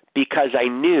 because I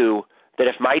knew that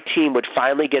if my team would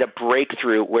finally get a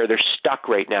breakthrough where they're stuck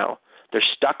right now, they're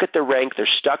stuck at the rank, they're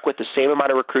stuck with the same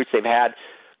amount of recruits they've had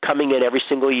coming in every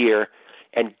single year,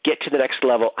 and get to the next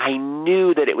level, I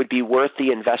knew that it would be worth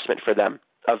the investment for them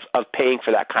of paying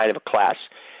for that kind of a class.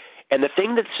 And the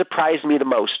thing that surprised me the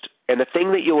most, and the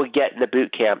thing that you will get in the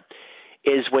boot camp,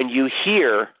 is when you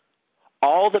hear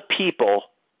all the people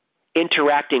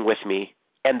interacting with me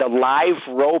and the live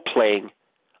role-playing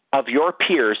of your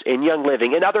peers in Young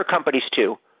Living and other companies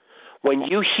too. When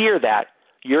you hear that,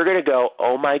 you're going to go,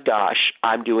 oh my gosh,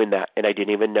 I'm doing that and I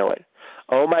didn't even know it.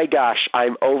 Oh my gosh,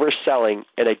 I'm overselling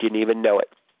and I didn't even know it.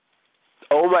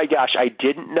 Oh my gosh, I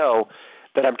didn't know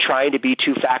that I'm trying to be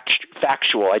too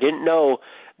factual. I didn't know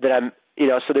that I'm,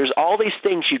 so there's all these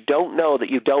things you don't know that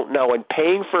you don't know, and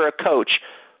paying for a coach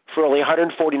for only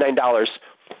 $149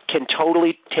 can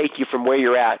totally take you from where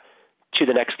you're at to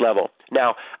the next level.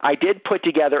 Now, I did put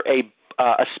together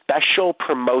a special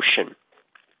promotion.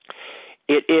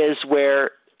 It is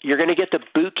where you're going to get the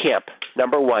boot camp,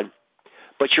 number one,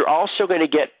 but you're also going to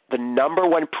get the number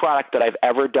one product that I've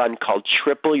ever done called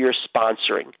Triple Your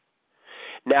Sponsoring.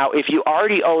 Now, if you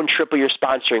already own Triple Your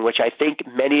Sponsoring, which I think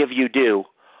many of you do,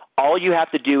 all you have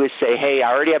to do is say, hey,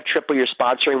 I already have Triple Your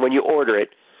Sponsoring when you order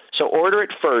it. So order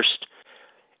it first,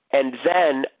 and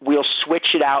then we'll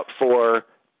switch it out for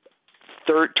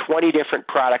 20 different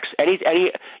products.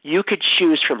 You could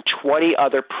choose from 20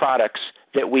 other products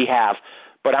that we have,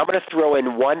 but I'm going to throw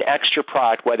in one extra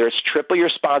product, whether it's triple your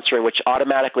sponsoring, which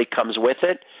automatically comes with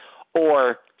it,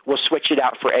 or we'll switch it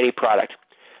out for any product.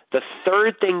 The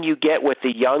third thing you get with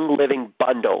the Young Living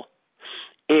bundle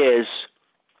is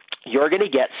you're going to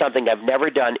get something I've never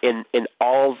done in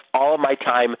all of my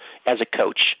time as a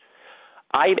coach.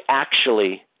 I'm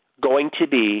actually going to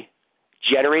be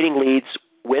generating leads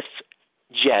with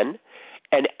Jen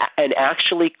and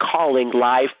actually calling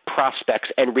live prospects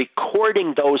and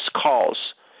recording those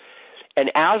calls.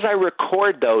 And as I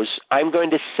record those, I'm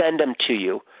going to send them to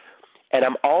you. And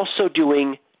I'm also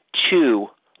doing 2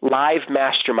 live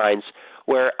masterminds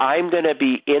where I'm going to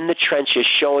be in the trenches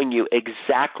showing you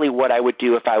exactly what I would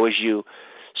do if I was you.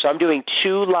 So I'm doing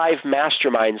 2 live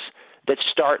masterminds that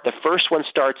start. The first one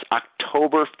starts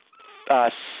October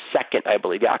 2nd, I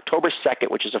believe. Yeah, October 2nd,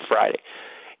 which is a Friday.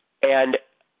 And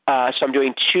so I'm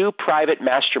doing 2 private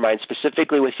masterminds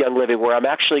specifically with Young Living where I'm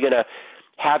actually going to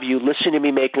have you listen to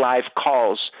me make live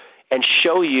calls and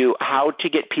show you how to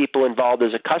get people involved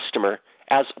as a customer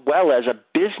as well as a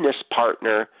business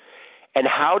partner and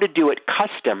how to do it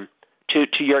custom to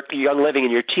your Young Living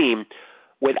and your team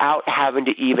without having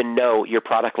to even know your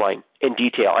product line in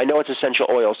detail. I know it's essential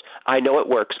oils. I know it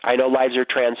works. I know lives are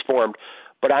transformed.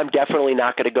 But I'm definitely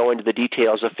not going to go into the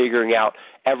details of figuring out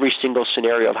every single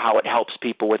scenario of how it helps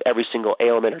people with every single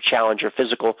ailment or challenge or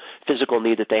physical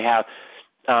need that they have.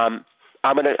 I'm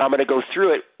going to go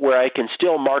through it where I can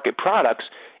still market products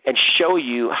and show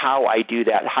you how I do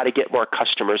that, how to get more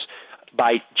customers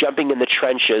by jumping in the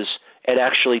trenches and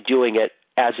actually doing it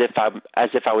as if I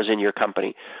was in your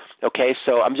company. Okay,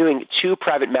 so I'm doing 2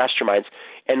 private masterminds,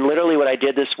 and literally when I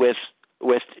did this with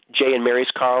Jay and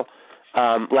Mary's call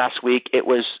last week, it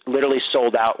was literally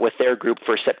sold out with their group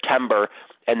for September.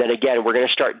 And then again, we're going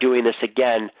to start doing this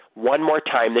again one more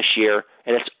time this year,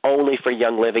 and it's only for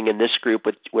Young Living in this group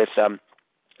with and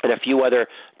a few other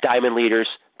diamond leaders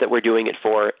that we're doing it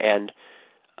for, and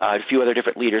a few other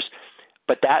different leaders.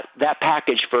 But that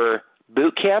package for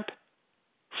boot camp,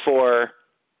 for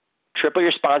triple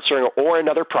your sponsoring or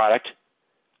another product,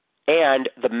 and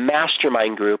the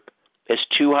mastermind group is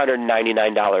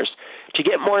 $299. To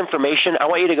get more information, I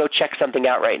want you to go check something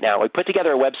out right now. We put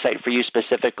together a website for you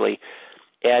specifically.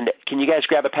 And can you guys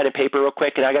grab a pen and paper real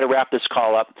quick? And I got to wrap this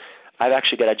call up. I've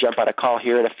actually got to jump on a call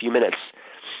here in a few minutes.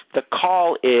 The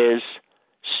call is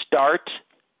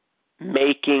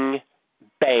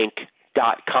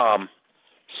startmakingbank.com.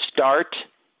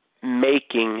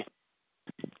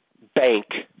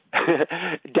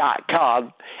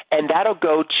 Startmakingbank.com, and that'll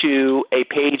go to a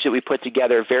page that we put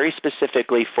together very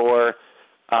specifically for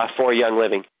Young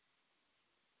Living.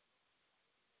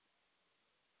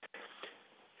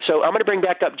 So I'm going to bring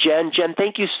back up Jen. Jen,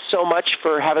 thank you so much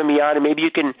for having me on, and maybe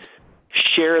you can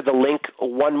share the link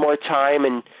one more time,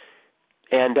 and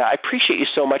I appreciate you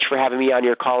so much for having me on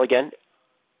your call again.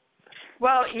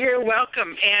 Well, you're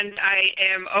welcome, and I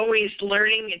am always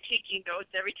learning and taking notes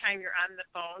every time you're on the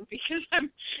phone because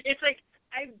it's like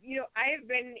I have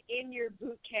been in your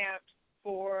boot camp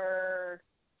for,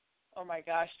 oh my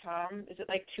gosh, Tom, is it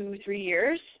like 2-3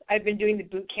 years? I've been doing the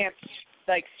boot camp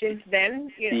like since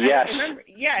then. Yes. I remember,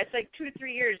 yeah, it's like 2 to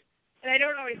 3 years, and I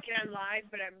don't always get on live,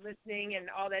 but I'm listening and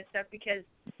all that stuff because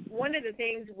one of the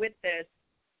things with this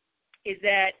is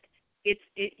that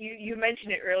you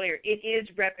mentioned it earlier. It is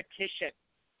repetition,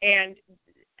 and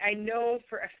I know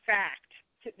for a fact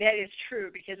that is true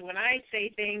because when I say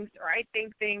things or I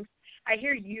think things, I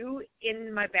hear you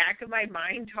in my back of my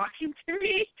mind talking to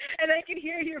me, and I can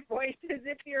hear your voice as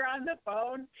if you're on the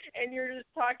phone and you're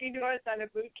just talking to us on a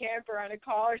boot camp or on a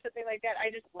call or something like that.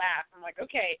 I just laugh. I'm like,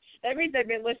 okay, that means I've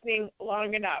been listening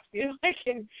long enough. I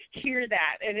can hear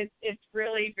that, and it's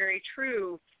really very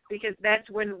true. Because that's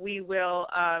when we will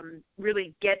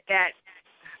really get that.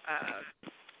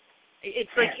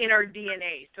 It's like in our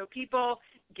DNA. So people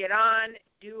get on,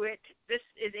 do it. This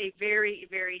is a very,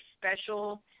 very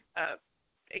special, I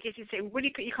guess you'd say, what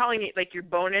are you calling it, like your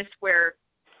bonus where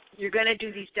you're going to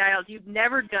do these dials. You've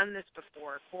never done this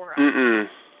before for us. Mm-mm.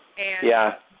 And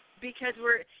yeah. Because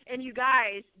and you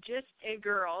guys, and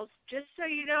girls, just so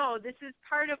you know, this is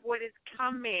part of what is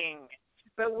coming.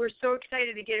 But we're so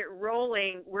excited to get it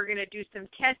rolling, we're going to do some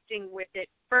testing with it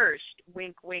first.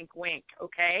 Wink, wink, wink,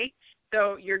 okay?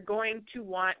 So you're going to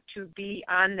want to be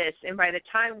on this. And by the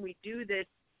time we do this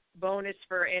bonus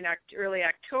for in early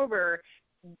October,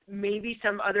 maybe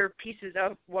some other pieces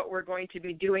of what we're going to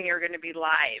be doing are going to be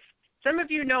live. Some of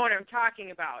you know what I'm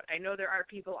talking about. I know there are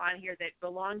people on here that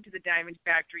belong to the Diamond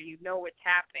Factory. You know what's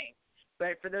happening.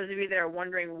 But for those of you that are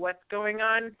wondering what's going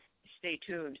on, stay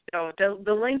tuned. So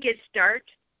the link is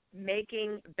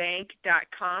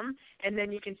startmakingbank.com, and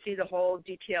then you can see the whole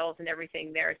details and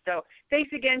everything there. So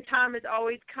thanks again, Tom, as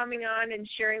always, coming on and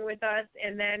sharing with us.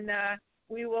 And then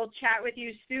we will chat with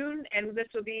you soon, and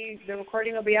the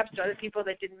recording will be up, so other people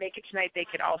that didn't make it tonight, they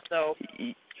could also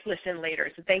listen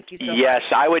later. So thank you so much. Yes,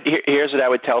 here's what I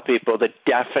would tell people: to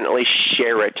definitely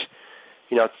share it.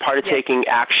 Part of taking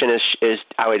action is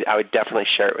I would definitely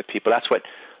share it with people. That's what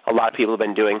a lot of people have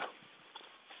been doing.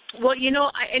 Well,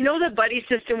 I know the buddy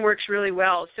system works really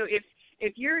well. So if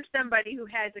you're somebody who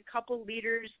has a couple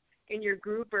leaders in your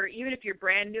group, or even if you're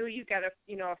brand new, you've got a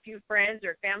few friends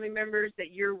or family members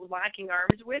that you're locking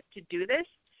arms with to do this,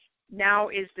 now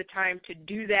is the time to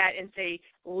do that and say,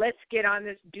 let's get on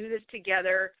this, do this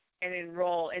together, and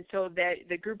enroll. And so that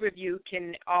the group of you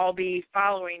can all be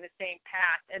following the same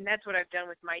path. And that's what I've done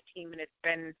with my team, and it's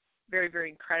been very, very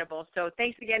incredible. So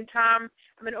thanks again, Tom.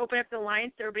 I'm going to open up the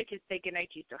line so everybody can say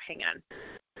goodnight to you, so hang on.